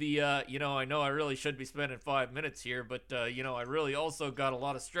lot of the, I know I really should be spending 5 minutes here, but, I really also got a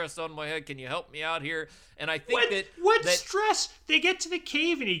lot of stress on my head. Can you help me out here? And I think What stress? They get to the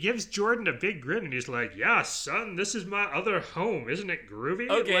cave and he gives Jordan a big grin and he's like, yeah, son, this is my other home. Isn't it groovy?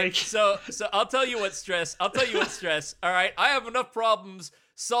 Okay, so I'll tell you what stress. All right, I have enough problems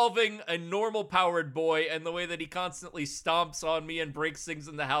solving a normal powered boy, and the way that he constantly stomps on me and breaks things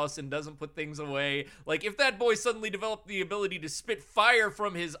in the house and doesn't put things away. Like, if that boy suddenly developed the ability to spit fire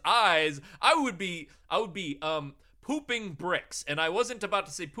from his eyes, I would be pooping bricks. And I wasn't about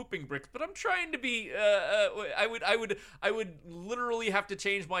to say pooping bricks, but I'm trying to be I would literally have to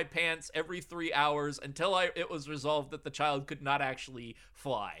change my pants every 3 hours until it was resolved that the child could not actually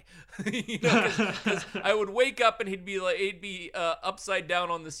fly. Because I would wake up and he'd be upside down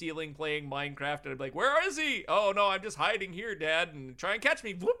on the ceiling playing Minecraft, and I'd be like, where is he? Oh no, I'm just hiding here, Dad, and try and catch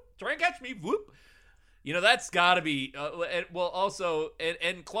me. Whoop, try and catch me. Whoop. That's gotta be,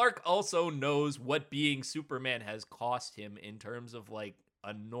 and Clark also knows what being Superman has cost him in terms of, like,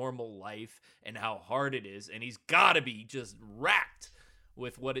 a normal life and how hard it is, and he's gotta be just racked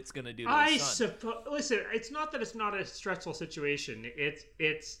with what it's gonna do to his son. Listen, it's not that it's not a stressful situation,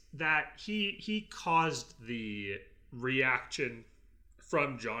 it's that he caused the reaction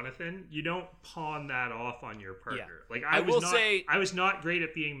from Jonathan. You don't pawn that off on your partner. Yeah. Like, I was not great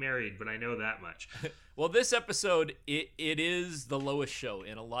at being married, but I know that much. Well, this episode, it is the Lois show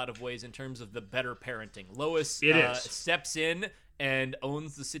in a lot of ways in terms of the better parenting. Lois steps in and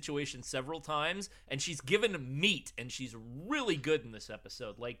owns the situation several times, and she's given meat, and she's really good in this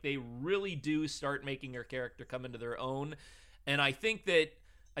episode. Like, they really do start making her character come into their own, and I think that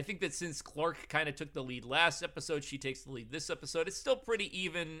since Clark kind of took the lead last episode, she takes the lead this episode. It's still pretty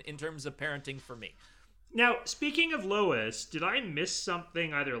even in terms of parenting for me. Now, speaking of Lois, did I miss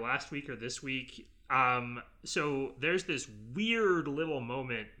something either last week or this week? So there's this weird little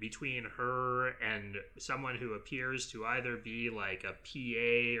moment between her and someone who appears to either be like a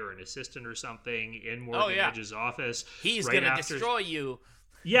PA or an assistant or something in Morgan Edge's office. He's going to destroy you.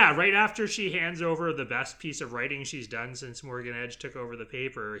 Yeah, right after she hands over the best piece of writing she's done since Morgan Edge took over the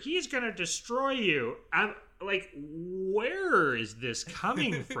paper. He's going to destroy you. I'm like, where is this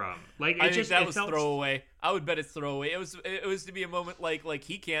coming from? Like, I think that was throwaway. I would bet it's throwaway. It was to be a moment like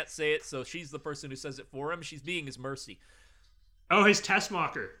he can't say it, so she's the person who says it for him. She's being his mercy. Oh, his test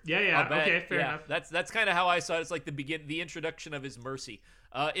mocker. Yeah. Okay, fair enough. That's kind of how I saw it. It's like the introduction of his mercy,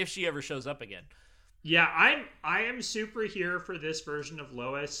 if she ever shows up again. Yeah, I am super here for this version of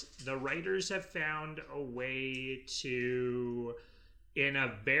Lois. The writers have found a way to, in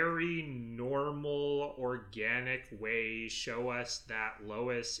a very normal, organic way, show us that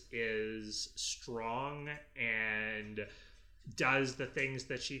Lois is strong and does the things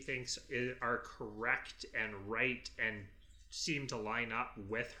that she thinks are correct and right and seem to line up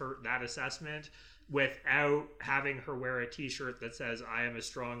with that assessment, without having her wear a t-shirt that says I am a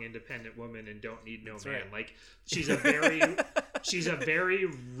strong independent woman and don't need no man. Right. Like, she's a very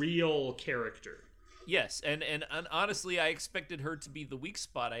real character. Yes, and honestly, I expected her to be the weak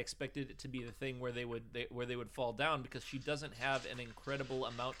spot. I expected it to be the thing where they would fall down, because she doesn't have an incredible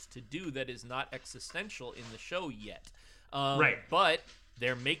amount to do that is not existential in the show yet. Right. But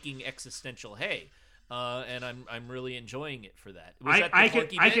they're making existential hay. And I'm really enjoying it for that. I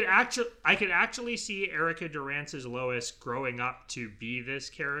could actually see Erica Durance's Lois growing up to be this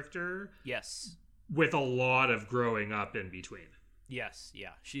character. Yes. With a lot of growing up in between. Yes,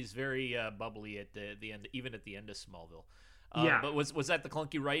 yeah, she's very bubbly at the end, even at the end of Smallville. Yeah. But was that the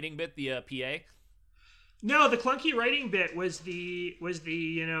clunky writing bit, the PA? No, the clunky writing bit was the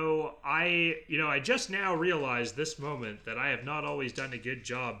I just now realized this moment that I have not always done a good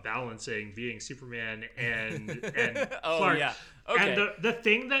job balancing being Superman and Oh Clark. yeah, okay. And the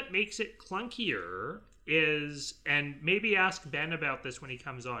thing that makes it clunkier is, and maybe ask Ben about this when he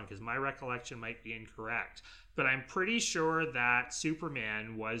comes on because my recollection might be incorrect, but I'm pretty sure that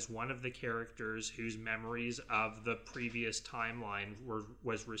Superman was one of the characters whose memories of the previous timeline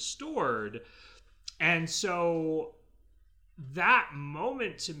was restored. And so that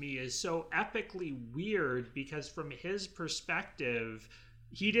moment to me is so epically weird because from his perspective,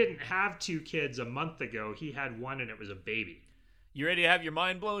 he didn't have 2 kids a month ago. He had one and it was a baby. You ready to have your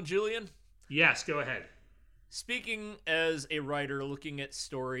mind blown, Julian? Yes, go ahead. Speaking as a writer looking at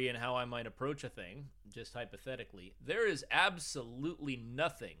story and how I might approach a thing, just hypothetically, there is absolutely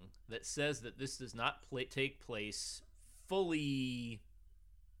nothing that says that this does not take place fully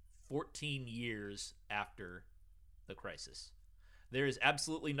 14 years after the crisis. There is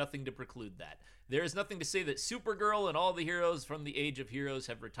absolutely nothing to preclude that. There is nothing to say that Supergirl and all the heroes from the Age of Heroes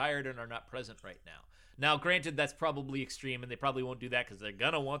have retired and are not present right now. Now, granted, that's probably extreme, and they probably won't do that because they're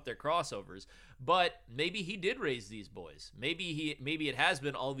gonna want their crossovers. But maybe he did raise these boys. Maybe it has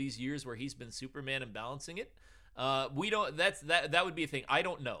been all these years where he's been Superman and balancing it. We don't. That would be a thing. I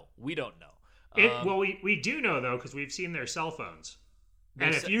don't know. We don't know. Well, we do know though because we've seen their cell phones.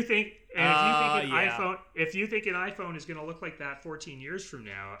 And if you think an iPhone is going to look like that 14 years from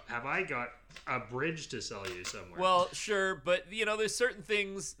now, have I got a bridge to sell you somewhere? Well, sure, but there's certain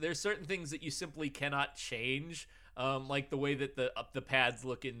things that you simply cannot change. Like the way that the pads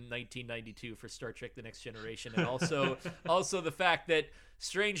look in 1992 for Star Trek: The Next Generation, and also the fact that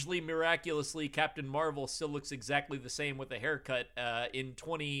strangely, miraculously, Captain Marvel still looks exactly the same with a haircut in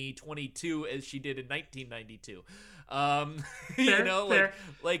 2022 as she did in 1992.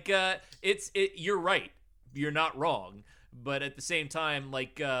 You're right. You're not wrong. But at the same time,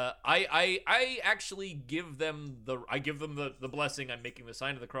 I actually give them the blessing. I'm making the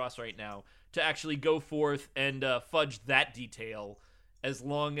sign of the cross right now to actually go forth and fudge that detail, as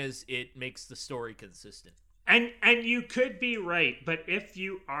long as it makes the story consistent. And you could be right, but if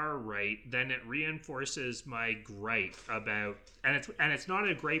you are right, then it reinforces my gripe about, and it's not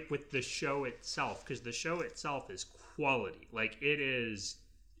a gripe with the show itself, because the show itself is quality. Like, it is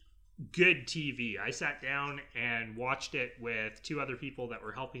good TV. I sat down and watched it with 2 other people that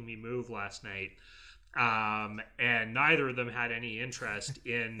were helping me move last night. And neither of them had any interest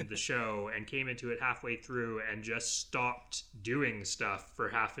in the show and came into it halfway through and just stopped doing stuff for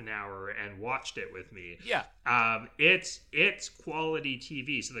half an hour and watched it with me. Yeah. It's quality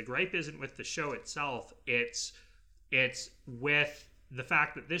TV. So the gripe isn't with the show itself. It's with the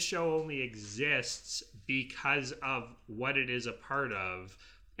fact that this show only exists because of what it is a part of.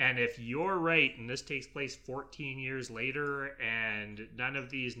 And if you're right, and this takes place 14 years later, and none of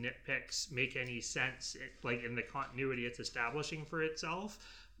these nitpicks make any sense, like in the continuity it's establishing for itself,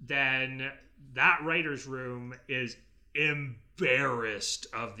 then that writer's room is embarrassed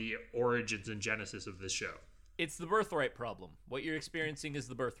of the origins and genesis of this show. It's the birthright problem. What you're experiencing is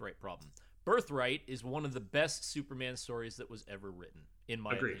the birthright problem. Birthright is one of the best Superman stories that was ever written, in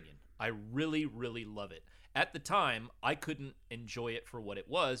my opinion. I really, really love it. At the time, I couldn't enjoy it for what it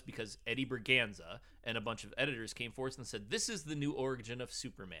was because Eddie Berganza and a bunch of editors came forth and said, this is the new origin of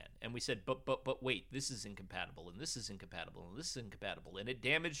Superman. And we said, but wait, this is incompatible, and this is incompatible, and this is incompatible. And it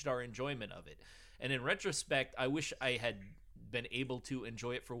damaged our enjoyment of it. And in retrospect, I wish I had been able to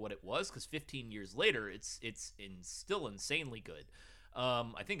enjoy it for what it was, because 15 years later, it's still insanely good.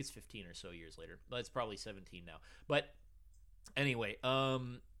 I think it's 15 or so years later. But it's probably 17 now. But anyway,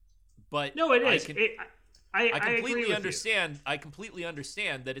 but no, it is. I completely understand. I completely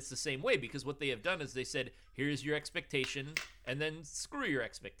understand that it's the same way, because what they have done is they said, "Here's your expectation," and then screw your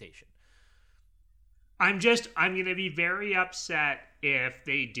expectation. I'm going to be very upset if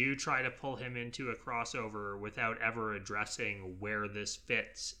they do try to pull him into a crossover without ever addressing where this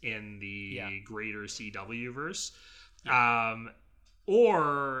fits in the greater CW verse,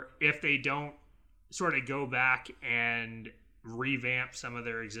 or if they don't sort of go back and revamp some of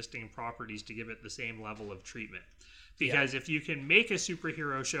their existing properties to give it the same level of treatment. Because if you can make a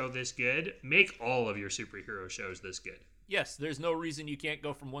superhero show this good, make all of your superhero shows this good. Yes, there's no reason you can't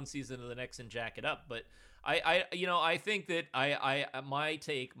go from one season to the next and jack it up. But I think that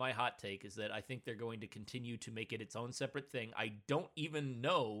my hot take is that I think they're going to continue to make it its own separate thing. I don't even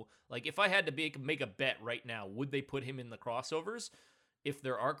know, like, if I had to make a bet right now, would they put him in the crossovers? if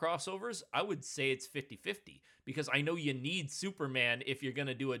there are crossovers, I would say it's 50-50 because I know you need Superman if you're going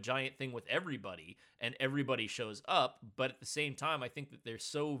to do a giant thing with everybody and everybody shows up. But at the same time, I think that they're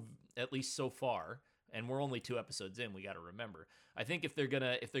so, at least so far, and we're only 2 episodes in, we got to remember. I think if they're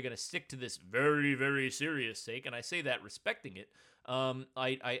gonna stick to this very, very serious take, and I say that respecting it,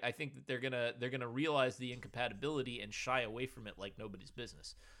 I think that they're gonna realize the incompatibility and shy away from it like nobody's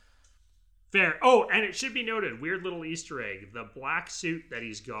business. Fair. Oh, and it should be noted, weird little Easter egg, the black suit that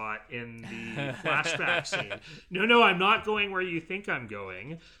he's got in the flashback scene. No, I'm not going where you think I'm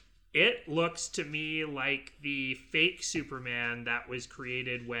going. It looks to me like the fake Superman that was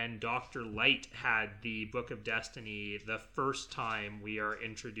created when Dr. Light had the Book of Destiny the first time we are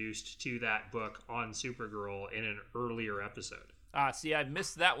introduced to that book on Supergirl in an earlier episode. See, I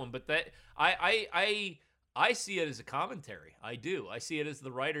missed that one, but that I see it as a commentary. I do. I see it as the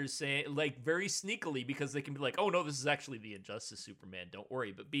writers saying, like, very sneakily, because they can be like, oh no, this is actually the Injustice Superman, don't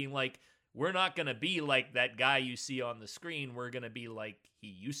worry. But being like, we're not going to be like that guy you see on the screen. We're going to be like he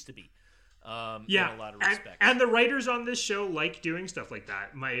used to be. In a lot of respects. And the writers on this show like doing stuff like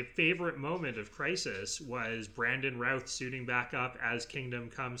that. My favorite moment of Crisis was Brandon Routh suiting back up as Kingdom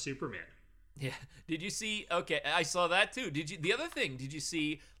Come Superman. Yeah. Did you see? Okay, I saw that too. Did you? The other thing, did you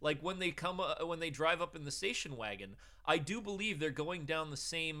see? Like when they drive up in the station wagon, I do believe they're going down the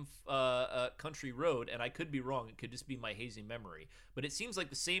same country road, and I could be wrong. It could just be my hazy memory, but it seems like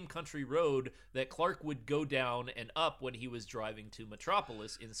the same country road that Clark would go down and up when he was driving to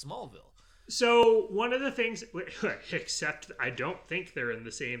Metropolis in Smallville. So one of the things, except I don't think they're in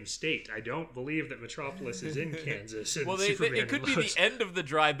the same state. I don't believe that Metropolis is in Kansas. And well, it could be the end of the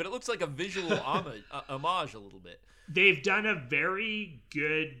drive, but it looks like a visual homage a little bit. They've done a very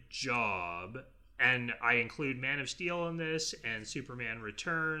good job, and I include Man of Steel in this and Superman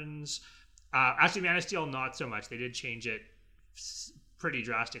Returns. Actually, Man of Steel, not so much. They did change it pretty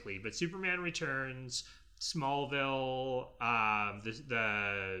drastically, but Superman Returns, Smallville,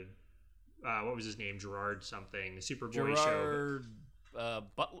 what was his name? Gerard something. Superboy show.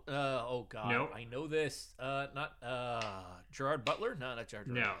 Butler. Oh God. No. I know this. Not Gerard Butler. No, not Gerard.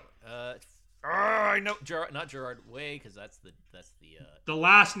 No. I know Gerard. Not Gerard Way, because that's the. The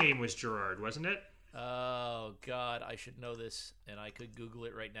last name was Gerard, wasn't it? Oh God, I should know this, and I could Google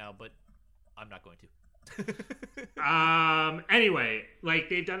it right now, but I'm not going to. Anyway, like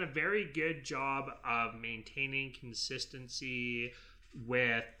they've done a very good job of maintaining consistency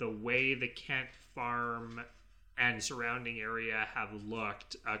with the way the Kent farm and surrounding area have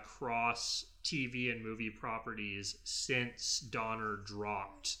looked across TV and movie properties since Donner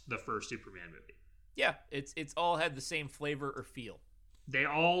dropped the first Superman movie. Yeah, it's all had the same flavor or feel. They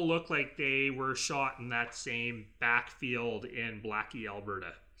all look like they were shot in that same backfield in Blackie,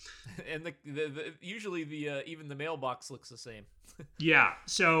 Alberta. And the usually the even the mailbox looks the same. Yeah,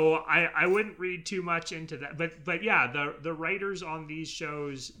 so I wouldn't read too much into that, but yeah, the writers on these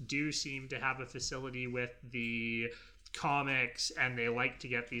shows do seem to have a facility with the comics, and they like to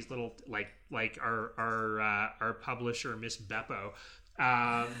get these little like our publisher Miss Beppo.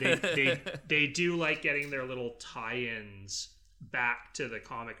 They do like getting their little tie-ins back to the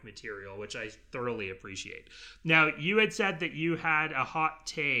comic material, which I thoroughly appreciate. Now, you had said that you had a hot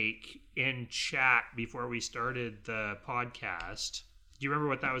take in chat before we started the podcast. Do you remember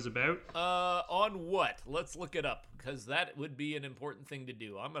what that was about? On what? Let's look it up, because that would be an important thing to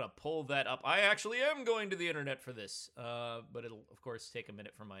do. I'm going to pull that up. I actually am going to the internet for this, but it'll, of course, take a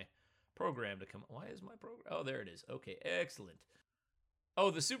minute for my program to come. Why is my program? Oh, there it is. Okay, excellent. Oh,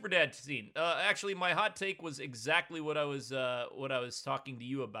 the Superdad scene. Actually, my hot take was exactly what I was talking to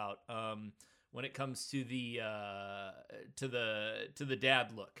you about. When it comes to the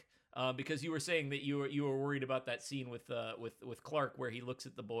dad look, because you were saying that you were worried about that scene with Clark where he looks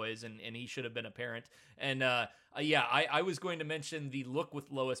at the boys and he should have been a parent. And I was going to mention the look with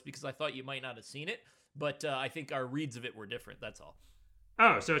Lois because I thought you might not have seen it, but I think our reads of it were different. That's all.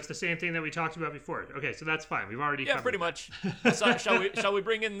 Oh, so it's the same thing that we talked about before. Okay, so that's fine. We've already covered pretty much. So, shall we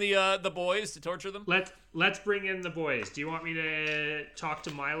bring in the boys to torture them? Let's bring in the boys. Do you want me to talk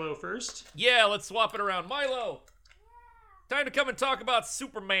to Milo first? Yeah, let's swap it around. Milo, time to come and talk about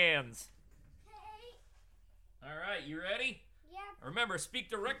Supermans. All right, you ready? Yeah. Remember, speak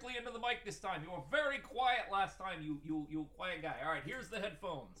directly into the mic this time. You were very quiet last time. You quiet guy. All right, here's the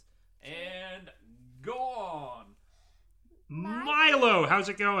headphones, and go on. Milo, how's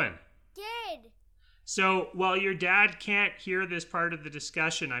it going? Good. So, while your dad can't hear this part of the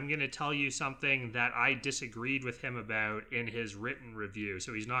discussion, I'm going to tell you something that I disagreed with him about in his written review.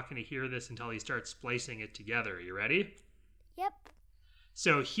 So he's not going to hear this until he starts splicing it together. You ready? Yep.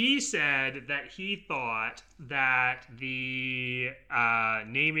 So he said that he thought that the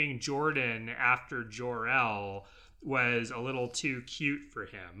naming Jordan after Jor-El was a little too cute for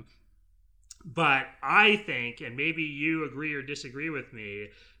him. But I think, and maybe you agree or disagree with me,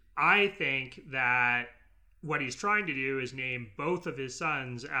 I think that what he's trying to do is name both of his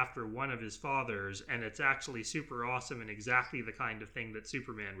sons after one of his fathers, and it's actually super awesome and exactly the kind of thing that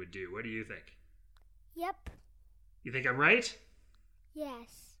Superman would do. What do you think? Yep. You think I'm right?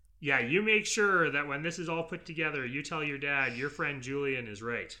 Yes. Yeah, you make sure that when this is all put together, you tell your dad your friend Julian is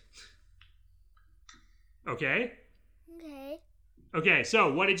right. Okay? Okay. Okay,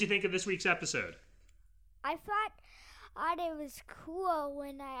 so what did you think of this week's episode? I thought it was cool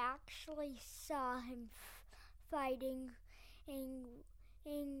when I actually saw him fighting, and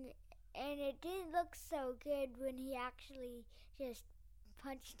it didn't look so good when he actually just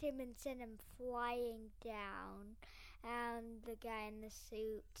punched him and sent him flying down, and the guy in the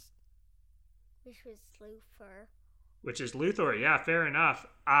suit, which was Luthor. Which is Luthor, yeah, fair enough.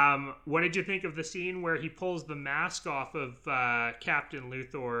 What did you think of the scene where he pulls the mask off of Captain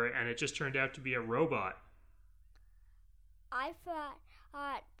Luthor and it just turned out to be a robot? I thought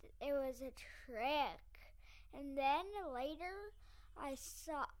it was a trick. And then later, I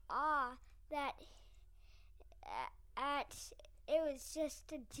saw that it was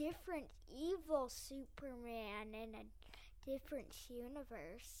just a different evil Superman in a different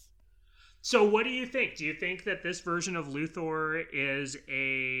universe. So what do you think? Do you think that this version of Luthor is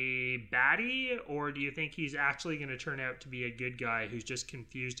a baddie, or do you think he's actually going to turn out to be a good guy who's just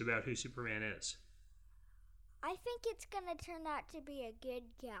confused about who Superman is? I think it's going to turn out to be a good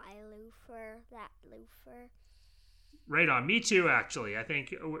guy, Luthor. Right on. Me too, actually. I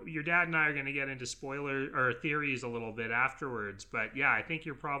think your dad and I are going to get into spoiler or theories a little bit afterwards. But yeah, I think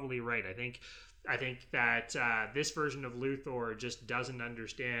you're probably right. I think that this version of Luthor just doesn't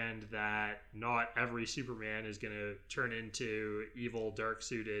understand that not every Superman is going to turn into evil,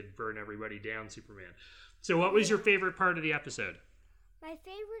 dark-suited, burn everybody down Superman. So what was your favorite part of the episode? My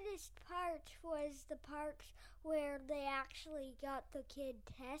favoriteest part was the part where they actually got the kid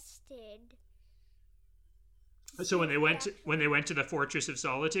tested. So when they went to the Fortress of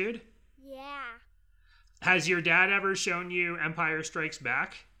Solitude? Yeah. Has your dad ever shown you Empire Strikes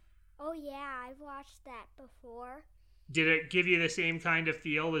Back? Oh yeah, I've watched that before. Did it give you the same kind of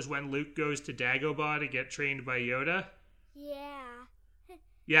feel as when Luke goes to Dagobah to get trained by Yoda? Yeah.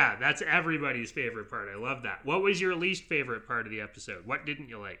 Yeah, that's everybody's favorite part. I love that. What was your least favorite part of the episode? What didn't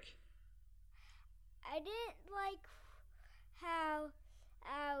you like? I didn't like how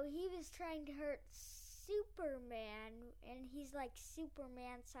he was trying to hurt Superman, and he's like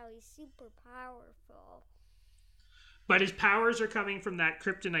Superman, so he's super powerful. But his powers are coming from that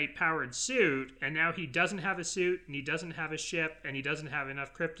kryptonite-powered suit, and now he doesn't have a suit, and he doesn't have a ship, and he doesn't have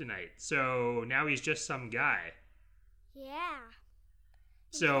enough kryptonite. So now he's just some guy. Yeah.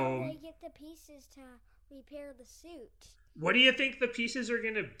 So until they get the pieces to repair the suit. What do you think the pieces are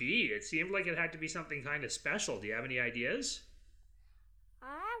going to be? It seemed like it had to be something kind of special. Do you have any ideas?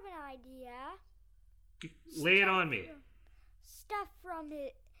 I have an idea. Lay it on me. Stuff from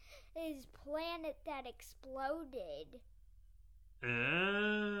his planet that exploded.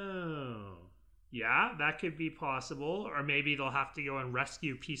 Oh. Yeah, that could be possible. Or maybe they'll have to go and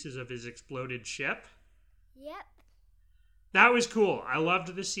rescue pieces of his exploded ship. Yep. That was cool. I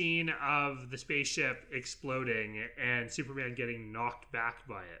loved the scene of the spaceship exploding and Superman getting knocked back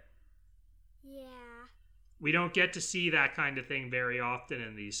by it. Yeah. We don't get to see that kind of thing very often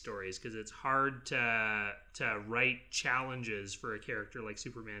in these stories because it's hard to write challenges for a character like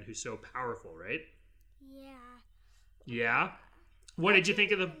Superman who's so powerful, right? Yeah. Yeah? What did you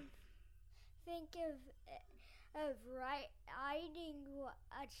think of the... Think of writing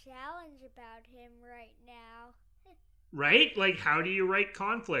a challenge about him right now. Right? Like, how do you write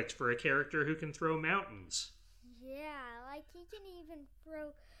conflict for a character who can throw mountains? Yeah, like he can even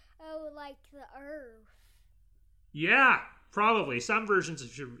throw, like the earth. Yeah, probably. Some versions of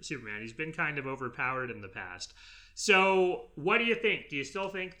Superman. He's been kind of overpowered in the past. So, what do you think? Do you still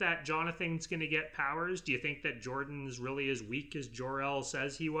think that Jonathan's going to get powers? Do you think that Jordan's really as weak as Jor-El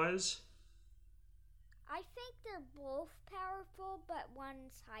says he was? I think they're both powerful, but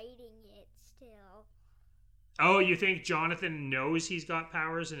one's hiding it still. Oh, you think Jonathan knows he's got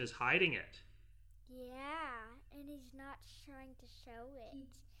powers and is hiding it? Yeah, and he's not trying to show it.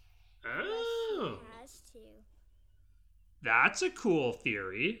 Oh. Unless he has to. That's a cool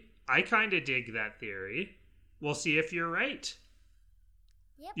theory. I kind of dig that theory. We'll see if you're right.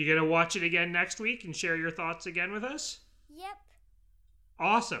 Yep. You gonna watch it again next week and share your thoughts again with us? Yep.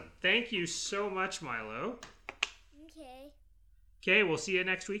 Awesome. Thank you so much, Milo. Okay. Okay, we'll see you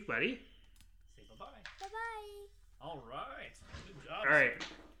next week, buddy. Say bye-bye. Bye-bye. All right. Good job. All right,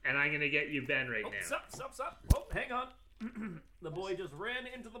 and I'm going to get you Ben right Oh, now. stop. Oh, hang on. The boy just ran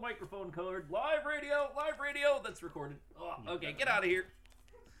into the microphone cord. Live radio. That's recorded. Oh, okay, get out of here.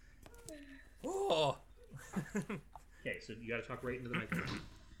 Oh. Okay, so you got to talk right into the microphone.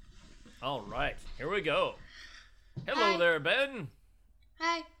 All right, here we go. Hello Hi. there, Ben.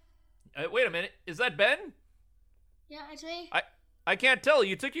 Hi. Wait a minute. Is that Ben? Yeah, it's me. I can't tell.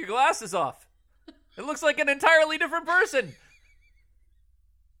 You took your glasses off. It looks like an entirely different person.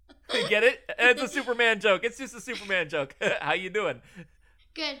 Get it? It's a Superman joke. It's just a Superman joke. How you doing?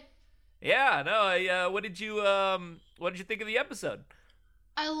 Good. Yeah, no. What did you think of the episode?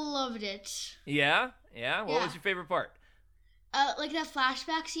 I loved it. Yeah. What Yeah. was your favorite part? Like that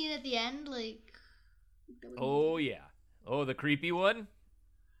flashback scene at the end, like. Oh yeah. Oh, the creepy one.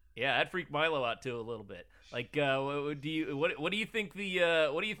 Yeah, that freaked Milo out too a little bit. Like, what do you think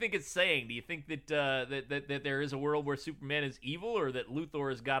what do you think it's saying? Do you think that that there is a world where Superman is evil, or that Luthor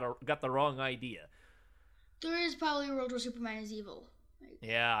has got the wrong idea? There is probably a world where Superman is evil. Like,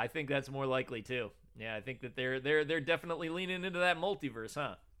 Yeah, I think that's more likely too. Yeah, I think that they're definitely leaning into that multiverse,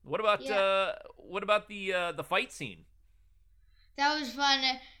 huh? What about Yeah. the fight scene? that was fun.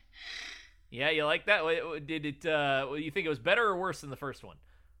 Yeah, you like that? Did it? You think it was better or worse than the first one?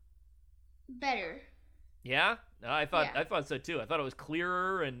 Better. Yeah, no, I thought Yeah. so too. I thought it was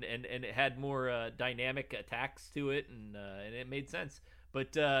clearer and it had more dynamic attacks to it, and it made sense.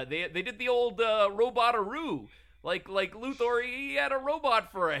 But they did the old robot-aroo, like Luthor. He had a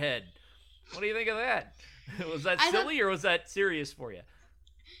robot for a head. What do you think of that? Was that I thought- silly or was that serious for you?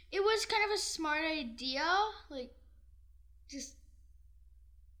 It was kind of a smart idea. Like, just.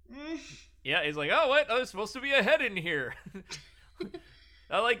 Yeah, he's like, oh, what? Oh, there's supposed to be a head in here.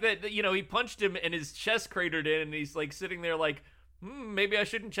 I like that, he punched him and his chest cratered in, and he's like sitting there like, maybe I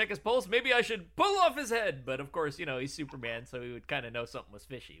shouldn't check his pulse. Maybe I should pull off his head. But of course, he's Superman, so he would kind of know something was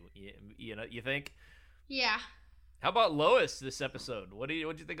fishy. You think? Yeah. How about Lois this episode? What'd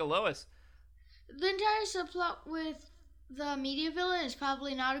you think of Lois? The entire subplot with the media villain is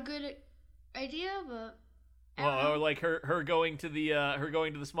probably not a good idea, but. I don't know. Well, or like her going to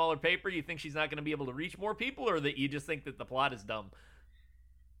the smaller paper. You think she's not going to be able to reach more people, or that you just think that the plot is dumb?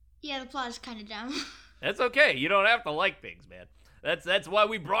 Yeah, the plot is kind of dumb. That's okay. You don't have to like things, man. That's why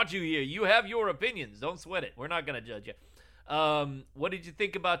we brought you here. You have your opinions. Don't sweat it. We're not going to judge you. What did you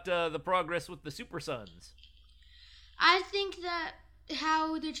think about the progress with the Super Sons? I think that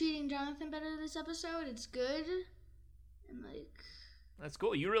how they're treating Jonathan better this episode, it's good. And like, That's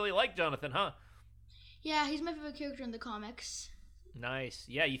cool. You really like Jonathan, huh? yeah, he's my favorite character in the comics. Nice.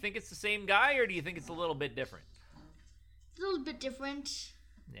 Yeah, you think it's the same guy, or do you think it's a little bit different? It's a little bit different.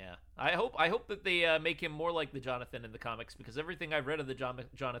 Yeah, I hope that they make him more like the Jonathan in the comics, because everything I've read of the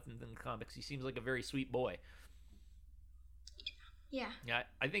Jonathan in the comics, he seems like a very sweet boy. Yeah. Yeah,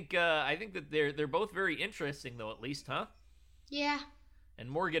 I think that they're both very interesting though, at least, huh? Yeah. And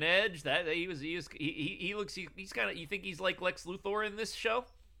Morgan Edge, that he looks he's kind of, you think he's like Lex Luthor in this show?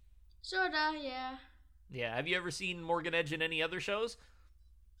 Sorta, yeah. Yeah, have you ever seen Morgan Edge in any other shows?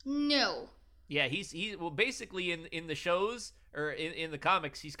 No. Yeah, he's well, basically in the shows or in the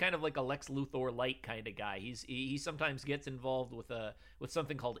comics, he's kind of like a Lex Luthor light kind of guy. He sometimes gets involved with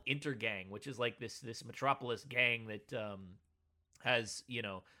something called Intergang, which is like this Metropolis gang that has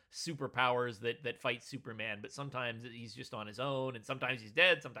superpowers that fight Superman. But sometimes he's just on his own, and sometimes he's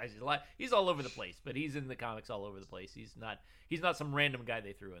dead, sometimes he's alive. He's all over the place, but he's in the comics all over the place. He's not some random guy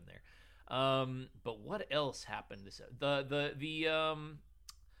they threw in there. But what else happened?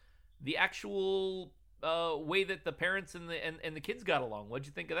 The actual way that the parents and the kids got along. What'd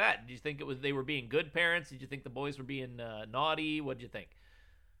you think of that? Did you think they were being good parents? Did you think the boys were being naughty? What'd you think?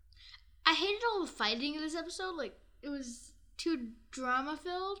 I hated all the fighting in this episode. Like, it was too drama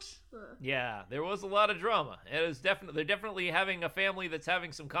filled. Yeah, there was a lot of drama. It was they're definitely having a family that's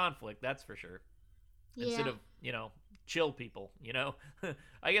having some conflict. That's for sure. Instead of chill people.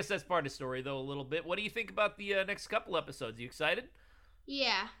 I guess that's part of the story though a little bit. What do you think about the next couple episodes? You excited?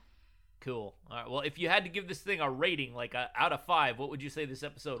 Yeah. Cool. All right. Well, if you had to give this thing a rating, like out of 5, what would you say this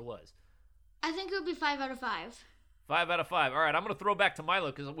episode was? I think it would be 5 out of 5. 5 out of 5. All right, I'm going to throw back to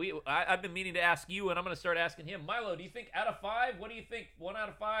Milo because I've been meaning to ask you, and I'm going to start asking him. Milo, do you think out of 5? What do you think? 1 out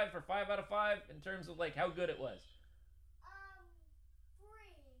of 5 or 5 out of 5 in terms of like how good it was?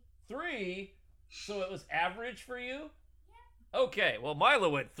 3. 3. So it was average for you? Yep. Okay. Well, Milo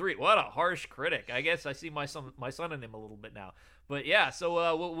went 3. What a harsh critic. I guess I see my son in him a little bit now. But yeah.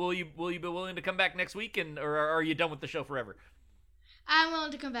 So will you be willing to come back next week, or are you done with the show forever? I'm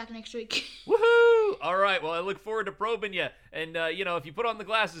willing to come back next week. Woohoo! Woo! All right. Well, I look forward to probing you. And, if you put on the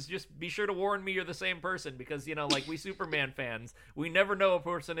glasses, just be sure to warn me you're the same person because, like we Superman fans, we never know a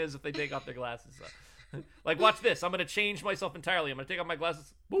person is if they take off their glasses. Like, watch this. I'm going to change myself entirely. I'm going to take off my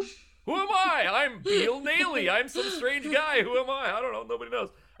glasses. Boop. Who am I? I'm Beale Naily. I'm some strange guy. Who am I? I don't know. Nobody knows.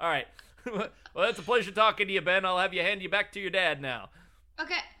 All right. Well, it's a pleasure talking to you, Ben. I'll have you hand you back to your dad now.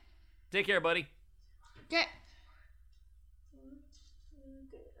 Okay. Take care, buddy. Okay.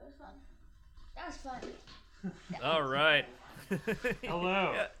 That was fun. All right.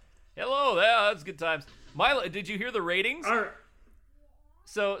 Hello. Yeah. Hello. Yeah, that's good times. Milo, did you hear the ratings?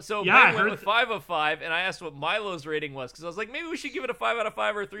 So yeah, Ben went with 5 of 5, and I asked what Milo's rating was because I was like, maybe we should give it a 5 out of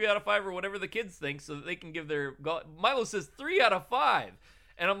 5 or 3 out of 5 or whatever the kids think, so that they can give their. Milo says 3 out of 5,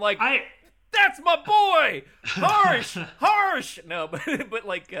 and I'm like, that's my boy. Harsh. No, but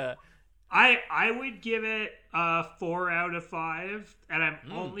like. I would give it a 4 out of 5, and I'm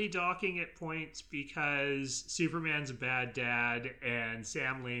only docking at points because Superman's a bad dad, and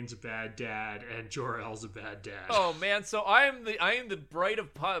Sam Lane's a bad dad, and Jor-El's a bad dad. Oh man, so I am the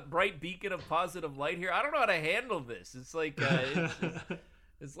bright beacon of positive light here. I don't know how to handle this. It's like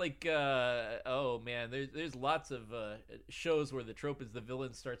it's like oh man, there's lots of shows where the trope is the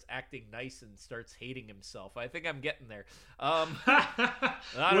villain starts acting nice and starts hating himself. I think I'm getting there.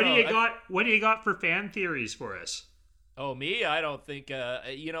 What do you got for fan theories for us? Oh, me? I don't think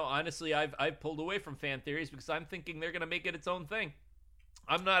honestly I've pulled away from fan theories because I'm thinking they're going to make it its own thing.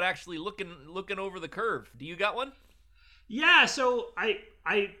 I'm not actually looking over the curve. Do you got one? Yeah, so I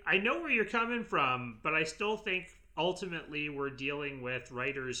know where you're coming from, but I still think ultimately we're dealing with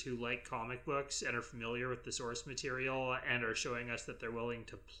writers who like comic books and are familiar with the source material and are showing us that they're willing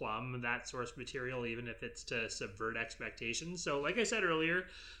to plumb that source material even if it's to subvert expectations. So like I said earlier,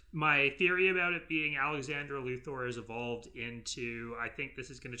 my theory about it being Alexandra Luthor has evolved into, I think this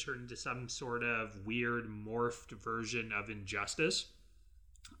is going to turn into some sort of weird morphed version of Injustice.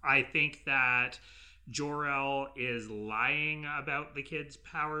 I think that Jor-El is lying about the kids'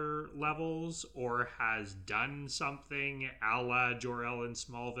 power levels or has done something a la Jor-El in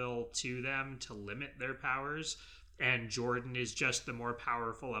Smallville to them to limit their powers, and Jordan is just the more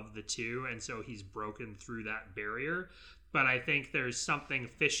powerful of the two, and so he's broken through that barrier. But I think there's something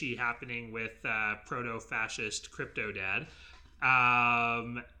fishy happening with proto-fascist Crypto Dad.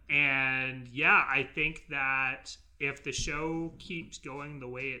 And yeah, I think that if the show keeps going the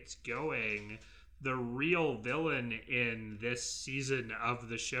way it's going, the real villain in this season of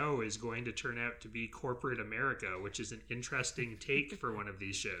the show is going to turn out to be corporate America, which is an interesting take for one of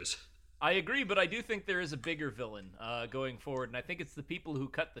these shows. I agree, but I do think there is a bigger villain going forward, and I think it's the people who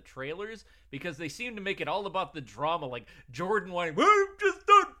cut the trailers, because they seem to make it all about the drama, like Jordan whining, I'm just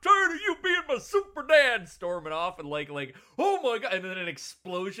tired of you being my super dad, storming off, and like, oh my god, and then an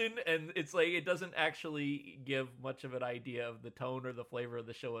explosion, and it's like, it doesn't actually give much of an idea of the tone or the flavor of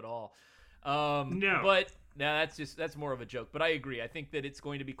the show at all. No, but that's more of a joke. But I agree. I think that it's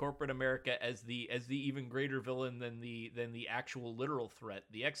going to be corporate America as the even greater villain than the actual literal threat.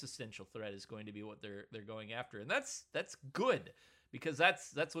 The existential threat is going to be what they're going after, and that's good, because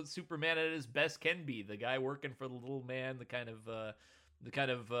that's what Superman at his best can be. The guy working for the little man, the kind of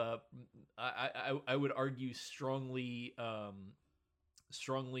I would argue strongly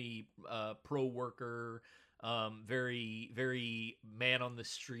pro worker, very very man on the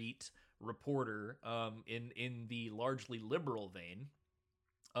street reporter in the largely liberal vein,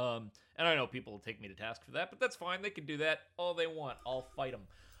 and I know people will take me to task for that, but that's fine. They can do that all they want. I'll fight them.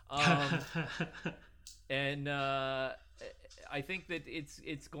 And I think that it's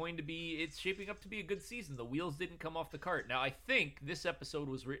shaping up to be a good season. The wheels didn't come off the cart. Now I think this episode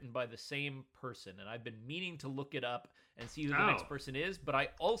was written by the same person, and I've been meaning to look it up and see who the next person is, but I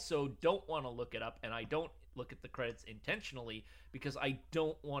also don't want to look it up, and I don't look at the credits intentionally because I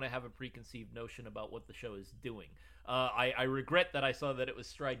don't want to have a preconceived notion about what the show is doing. I regret that I saw that it was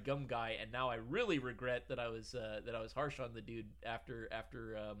Stride Gum Guy, and now I really regret that I was harsh on the dude after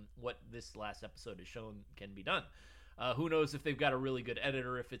what this last episode has shown can be done. Who knows if they've got a really good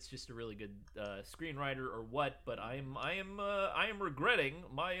editor, if it's just a really good screenwriter or what? But I am regretting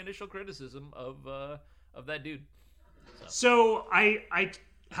my initial criticism of that dude. So I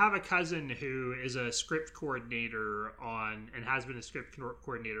have a cousin who is a script coordinator and has been a script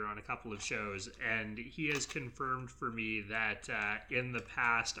coordinator on a couple of shows, and he has confirmed for me that in the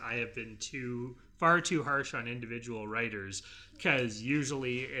past I have been far too harsh on individual writers, because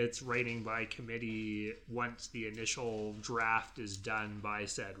usually it's writing by committee once the initial draft is done by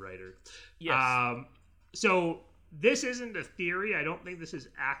said writer. Yes. So this isn't a theory. I don't think this is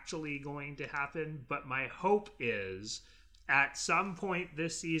actually going to happen, but my hope is, at some point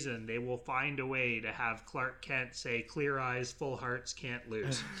this season, they will find a way to have Clark Kent say, "Clear eyes, full hearts, can't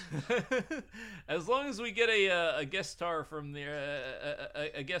lose." As long as we get a guest star from the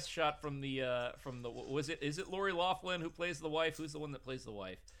a guest shot from the is it Lori Loughlin who plays the wife? Who's the one that plays the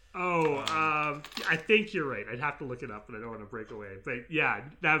wife? I think you're right. I'd have to look it up, but I don't want to break away. But yeah,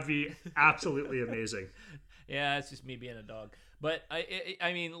 that'd be absolutely amazing. Yeah, it's just me being a dog. But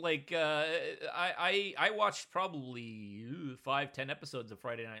I mean, like, I watched probably 5-10 episodes of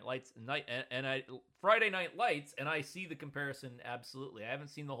Friday Night Lights, Friday Night Lights, and I see the comparison absolutely. I haven't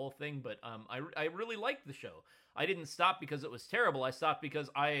seen the whole thing, but I really liked the show. I didn't stop because it was terrible. I stopped because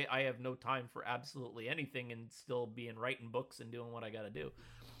I have no time for absolutely anything and still being writing books and doing what I got to do.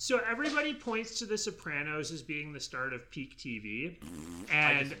 So everybody points to The Sopranos as being the start of peak TV,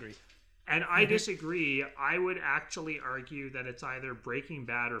 and I disagree. And I disagree. I would actually argue that it's either Breaking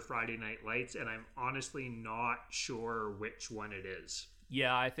Bad or Friday Night Lights, and I'm honestly not sure which one it is.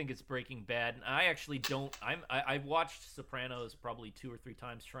 Yeah, I think it's Breaking Bad. And I actually don't. I've watched Sopranos probably 2 or 3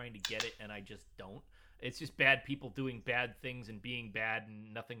 times trying to get it, and I just don't. It's just bad people doing bad things and being bad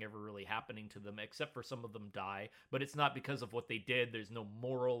and nothing ever really happening to them, except for some of them die. But it's not because of what they did. There's no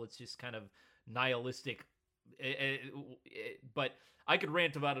moral. It's just kind of nihilistic. But I could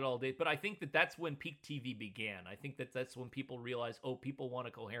rant about it all day. But I think that that's when peak TV began. I think that that's when people realized, oh, people want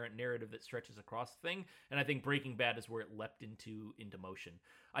a coherent narrative that stretches across the thing. And I think Breaking Bad is where it leapt into motion.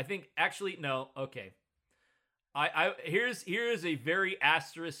 I think, actually, no, okay. Here's a very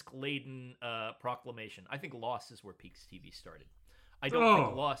asterisk-laden proclamation. I think Lost is where peak TV started. I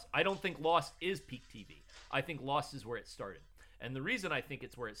don't think Lost is peak TV. I think Lost is where it started. And the reason I think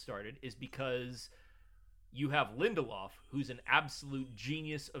it's where it started is because you have Lindelof, who's an absolute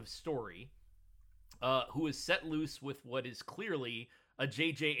genius of story, who is set loose with what is clearly a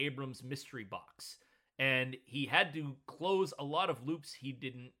J.J. Abrams mystery box. And he had to close a lot of loops he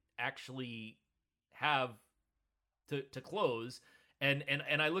didn't actually have to close. And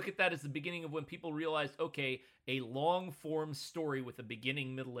I look at that as the beginning of when people realized, okay, a long-form story with a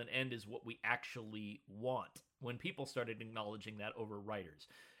beginning, middle, and end is what we actually want. When people started acknowledging that over writers.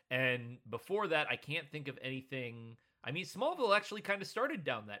 And before that, I can't think of anything. I mean, Smallville actually kind of started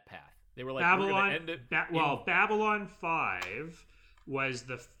down that path. They were like, Babylon, we're going to end it. Babylon 5 was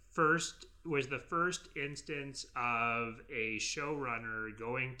the first instance of a showrunner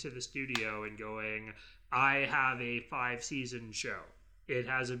going to the studio and going, I have a 5-season show. It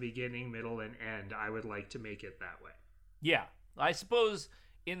has a beginning, middle, and end. I would like to make it that way. Yeah, I suppose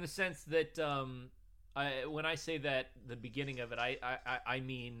in the sense that when I say that the beginning of it, I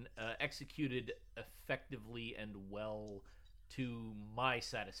mean executed effectively and well to my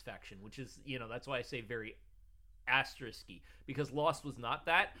satisfaction, which is, that's why I say very asterisky, because Lost was not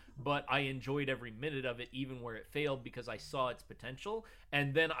that, but I enjoyed every minute of it, even where it failed, because I saw its potential,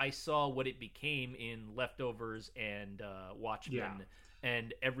 and then I saw what it became in Leftovers and Watchmen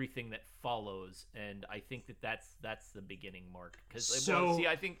and everything that follows, and I think that's the beginning mark. Because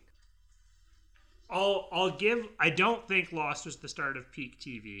I think I don't think Lost was the start of peak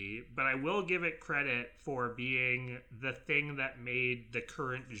TV, but I will give it credit for being the thing that made the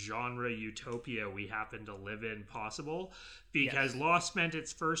current genre utopia we happen to live in possible, because Lost spent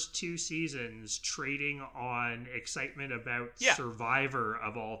its first 2 seasons trading on excitement about Survivor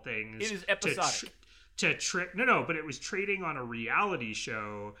of all things. It is episodic. But it was trading on a reality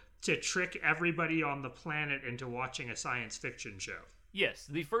show to trick everybody on the planet into watching a science fiction show. Yes,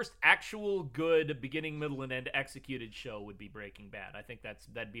 the first actual good beginning, middle, and end executed show would be Breaking Bad. I think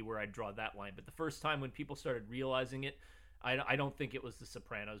that'd be where I'd draw that line. But the first time when people started realizing it, I don't think it was The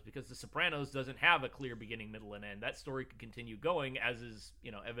Sopranos, because The Sopranos doesn't have a clear beginning, middle, and end. That story could continue going, as is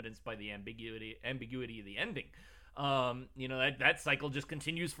evidenced by the ambiguity of the ending. That cycle just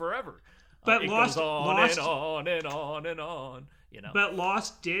continues forever. But it Lost goes on and on and on and on. But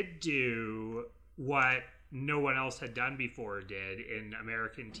Lost did do what no one else had done before did in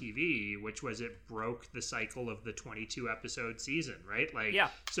American TV, which was it broke the cycle of the 22 episode season, right?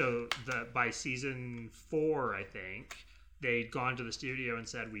 So by season 4, I think, they'd gone to the studio and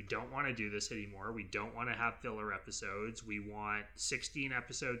said, we don't want to do this anymore. We don't want to have filler episodes. We want 16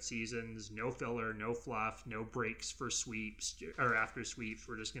 episode seasons, no filler, no fluff, no breaks for sweeps or after sweeps.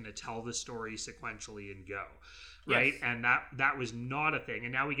 We're just going to tell the story sequentially and go. Right. Yes. And that was not a thing.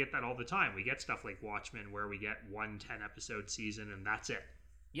 And now we get that all the time. We get stuff like Watchmen where we get 1 10-episode season and that's it.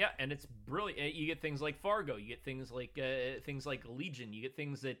 Yeah, and it's brilliant. You get things like Fargo. You get things like Legion. You get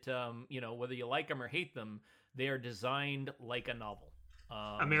things that whether you like them or hate them, they are designed like a novel.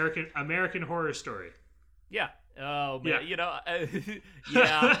 American Horror Story. Yeah, Oh man, Yeah. you know,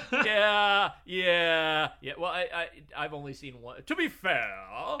 yeah. Well, I've only seen one. To be fair,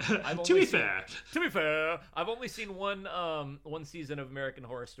 To be fair. I've only seen one season of American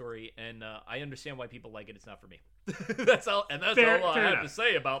Horror Story, and I understand why people like it. It's not for me. That's all, and that's Fair all I have enough. to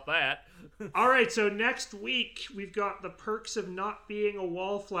say about that. All right, so next week we've got The Perks of Not Being a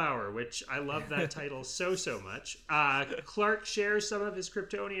Wallflower, which I love that title so much. Clark shares some of his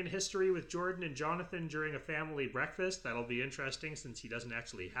Kryptonian history with Jordan and Jonathan during a family breakfast. That'll be interesting since he doesn't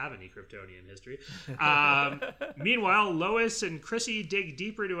actually have any Kryptonian history. Meanwhile, Lois and Chrissy dig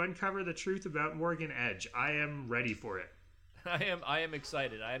deeper to uncover the truth about Morgan Edge. I am ready for it. I am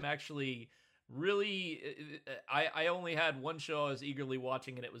excited. I am actually really. I only had one show I was eagerly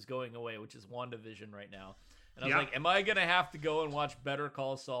watching, and it was going away, which is WandaVision right now. And I was like, am I going to have to go and watch Better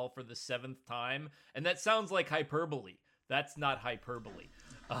Call Saul for the 7th time? And that sounds like hyperbole. That's not hyperbole.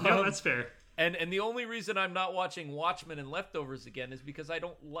 No, that's fair. And the only reason I'm not watching Watchmen and Leftovers again is because I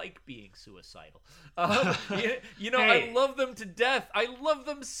don't like being suicidal. You know, Hey. I love them to death. I love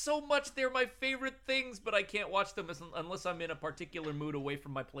them so much. They're my favorite things, but I can't watch them unless I'm in a particular mood away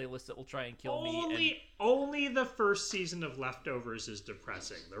from my playlist that will try and kill me. Only the first season of Leftovers is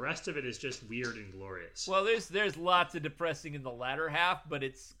depressing. The rest of it is just weird and glorious. Well, there's lots of depressing in the latter half, but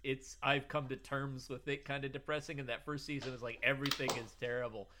it's I've come to terms with it kind of depressing, and that first season is like everything is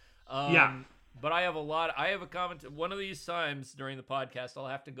terrible. Yeah. But I have a comment. One of these times during the podcast, I'll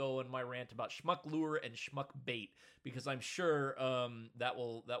have to go on my rant about Schmuck Lure and Schmuck Bait, because I'm sure that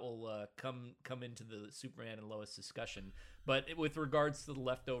will come into the Superman and Lois discussion. But with regards to the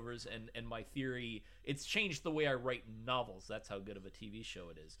Leftovers and my theory, it's changed the way I write novels. That's how good of a TV show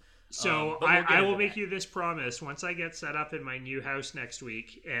it is. So but we'll get I into will make that. you this promise. Once I get set up in my new house next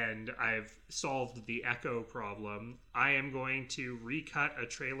week and I've solved the echo problem, I am going to recut a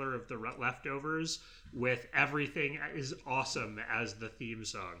trailer of The Leftovers with everything is awesome as the theme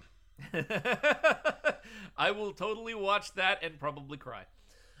song. I will totally watch that and probably cry.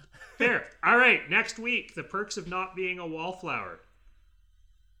 Fair. All right, next week, The Perks of Not Being a Wallflower.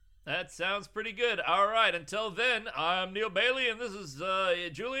 That sounds pretty good. All right, until then, I'm Neil Bailey, and this is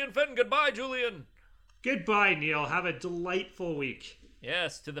Julian Fenton. Goodbye, Julian. Goodbye, Neil. Have a delightful week.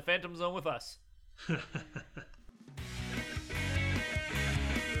 Yes, to the Phantom Zone with us.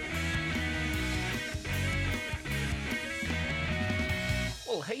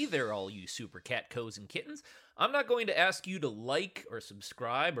 Well, hey there, all you super catcos and kittens. I'm not going to ask you to like or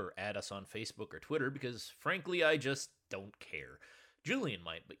subscribe or add us on Facebook or Twitter because, frankly, I just don't care. Julian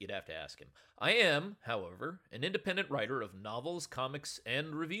might, but you'd have to ask him. I am, however, an independent writer of novels, comics,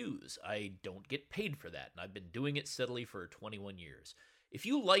 and reviews. I don't get paid for that, and I've been doing it steadily for 21 years. If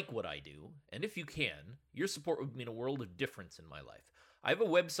you like what I do, and if you can, your support would mean a world of difference in my life. I have a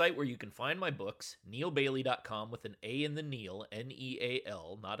website where you can find my books, neilbailey.com with an A in the Neil,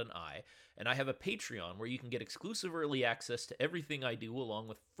 N-E-A-L, not an I, and I have a Patreon where you can get exclusive early access to everything I do along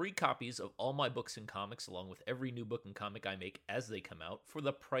with free copies of all my books and comics along with every new book and comic I make as they come out for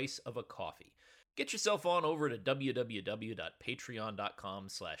the price of a coffee. Get yourself on over to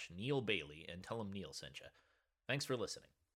www.patreon.com/neilbailey and tell them Neil sent you. Thanks for listening.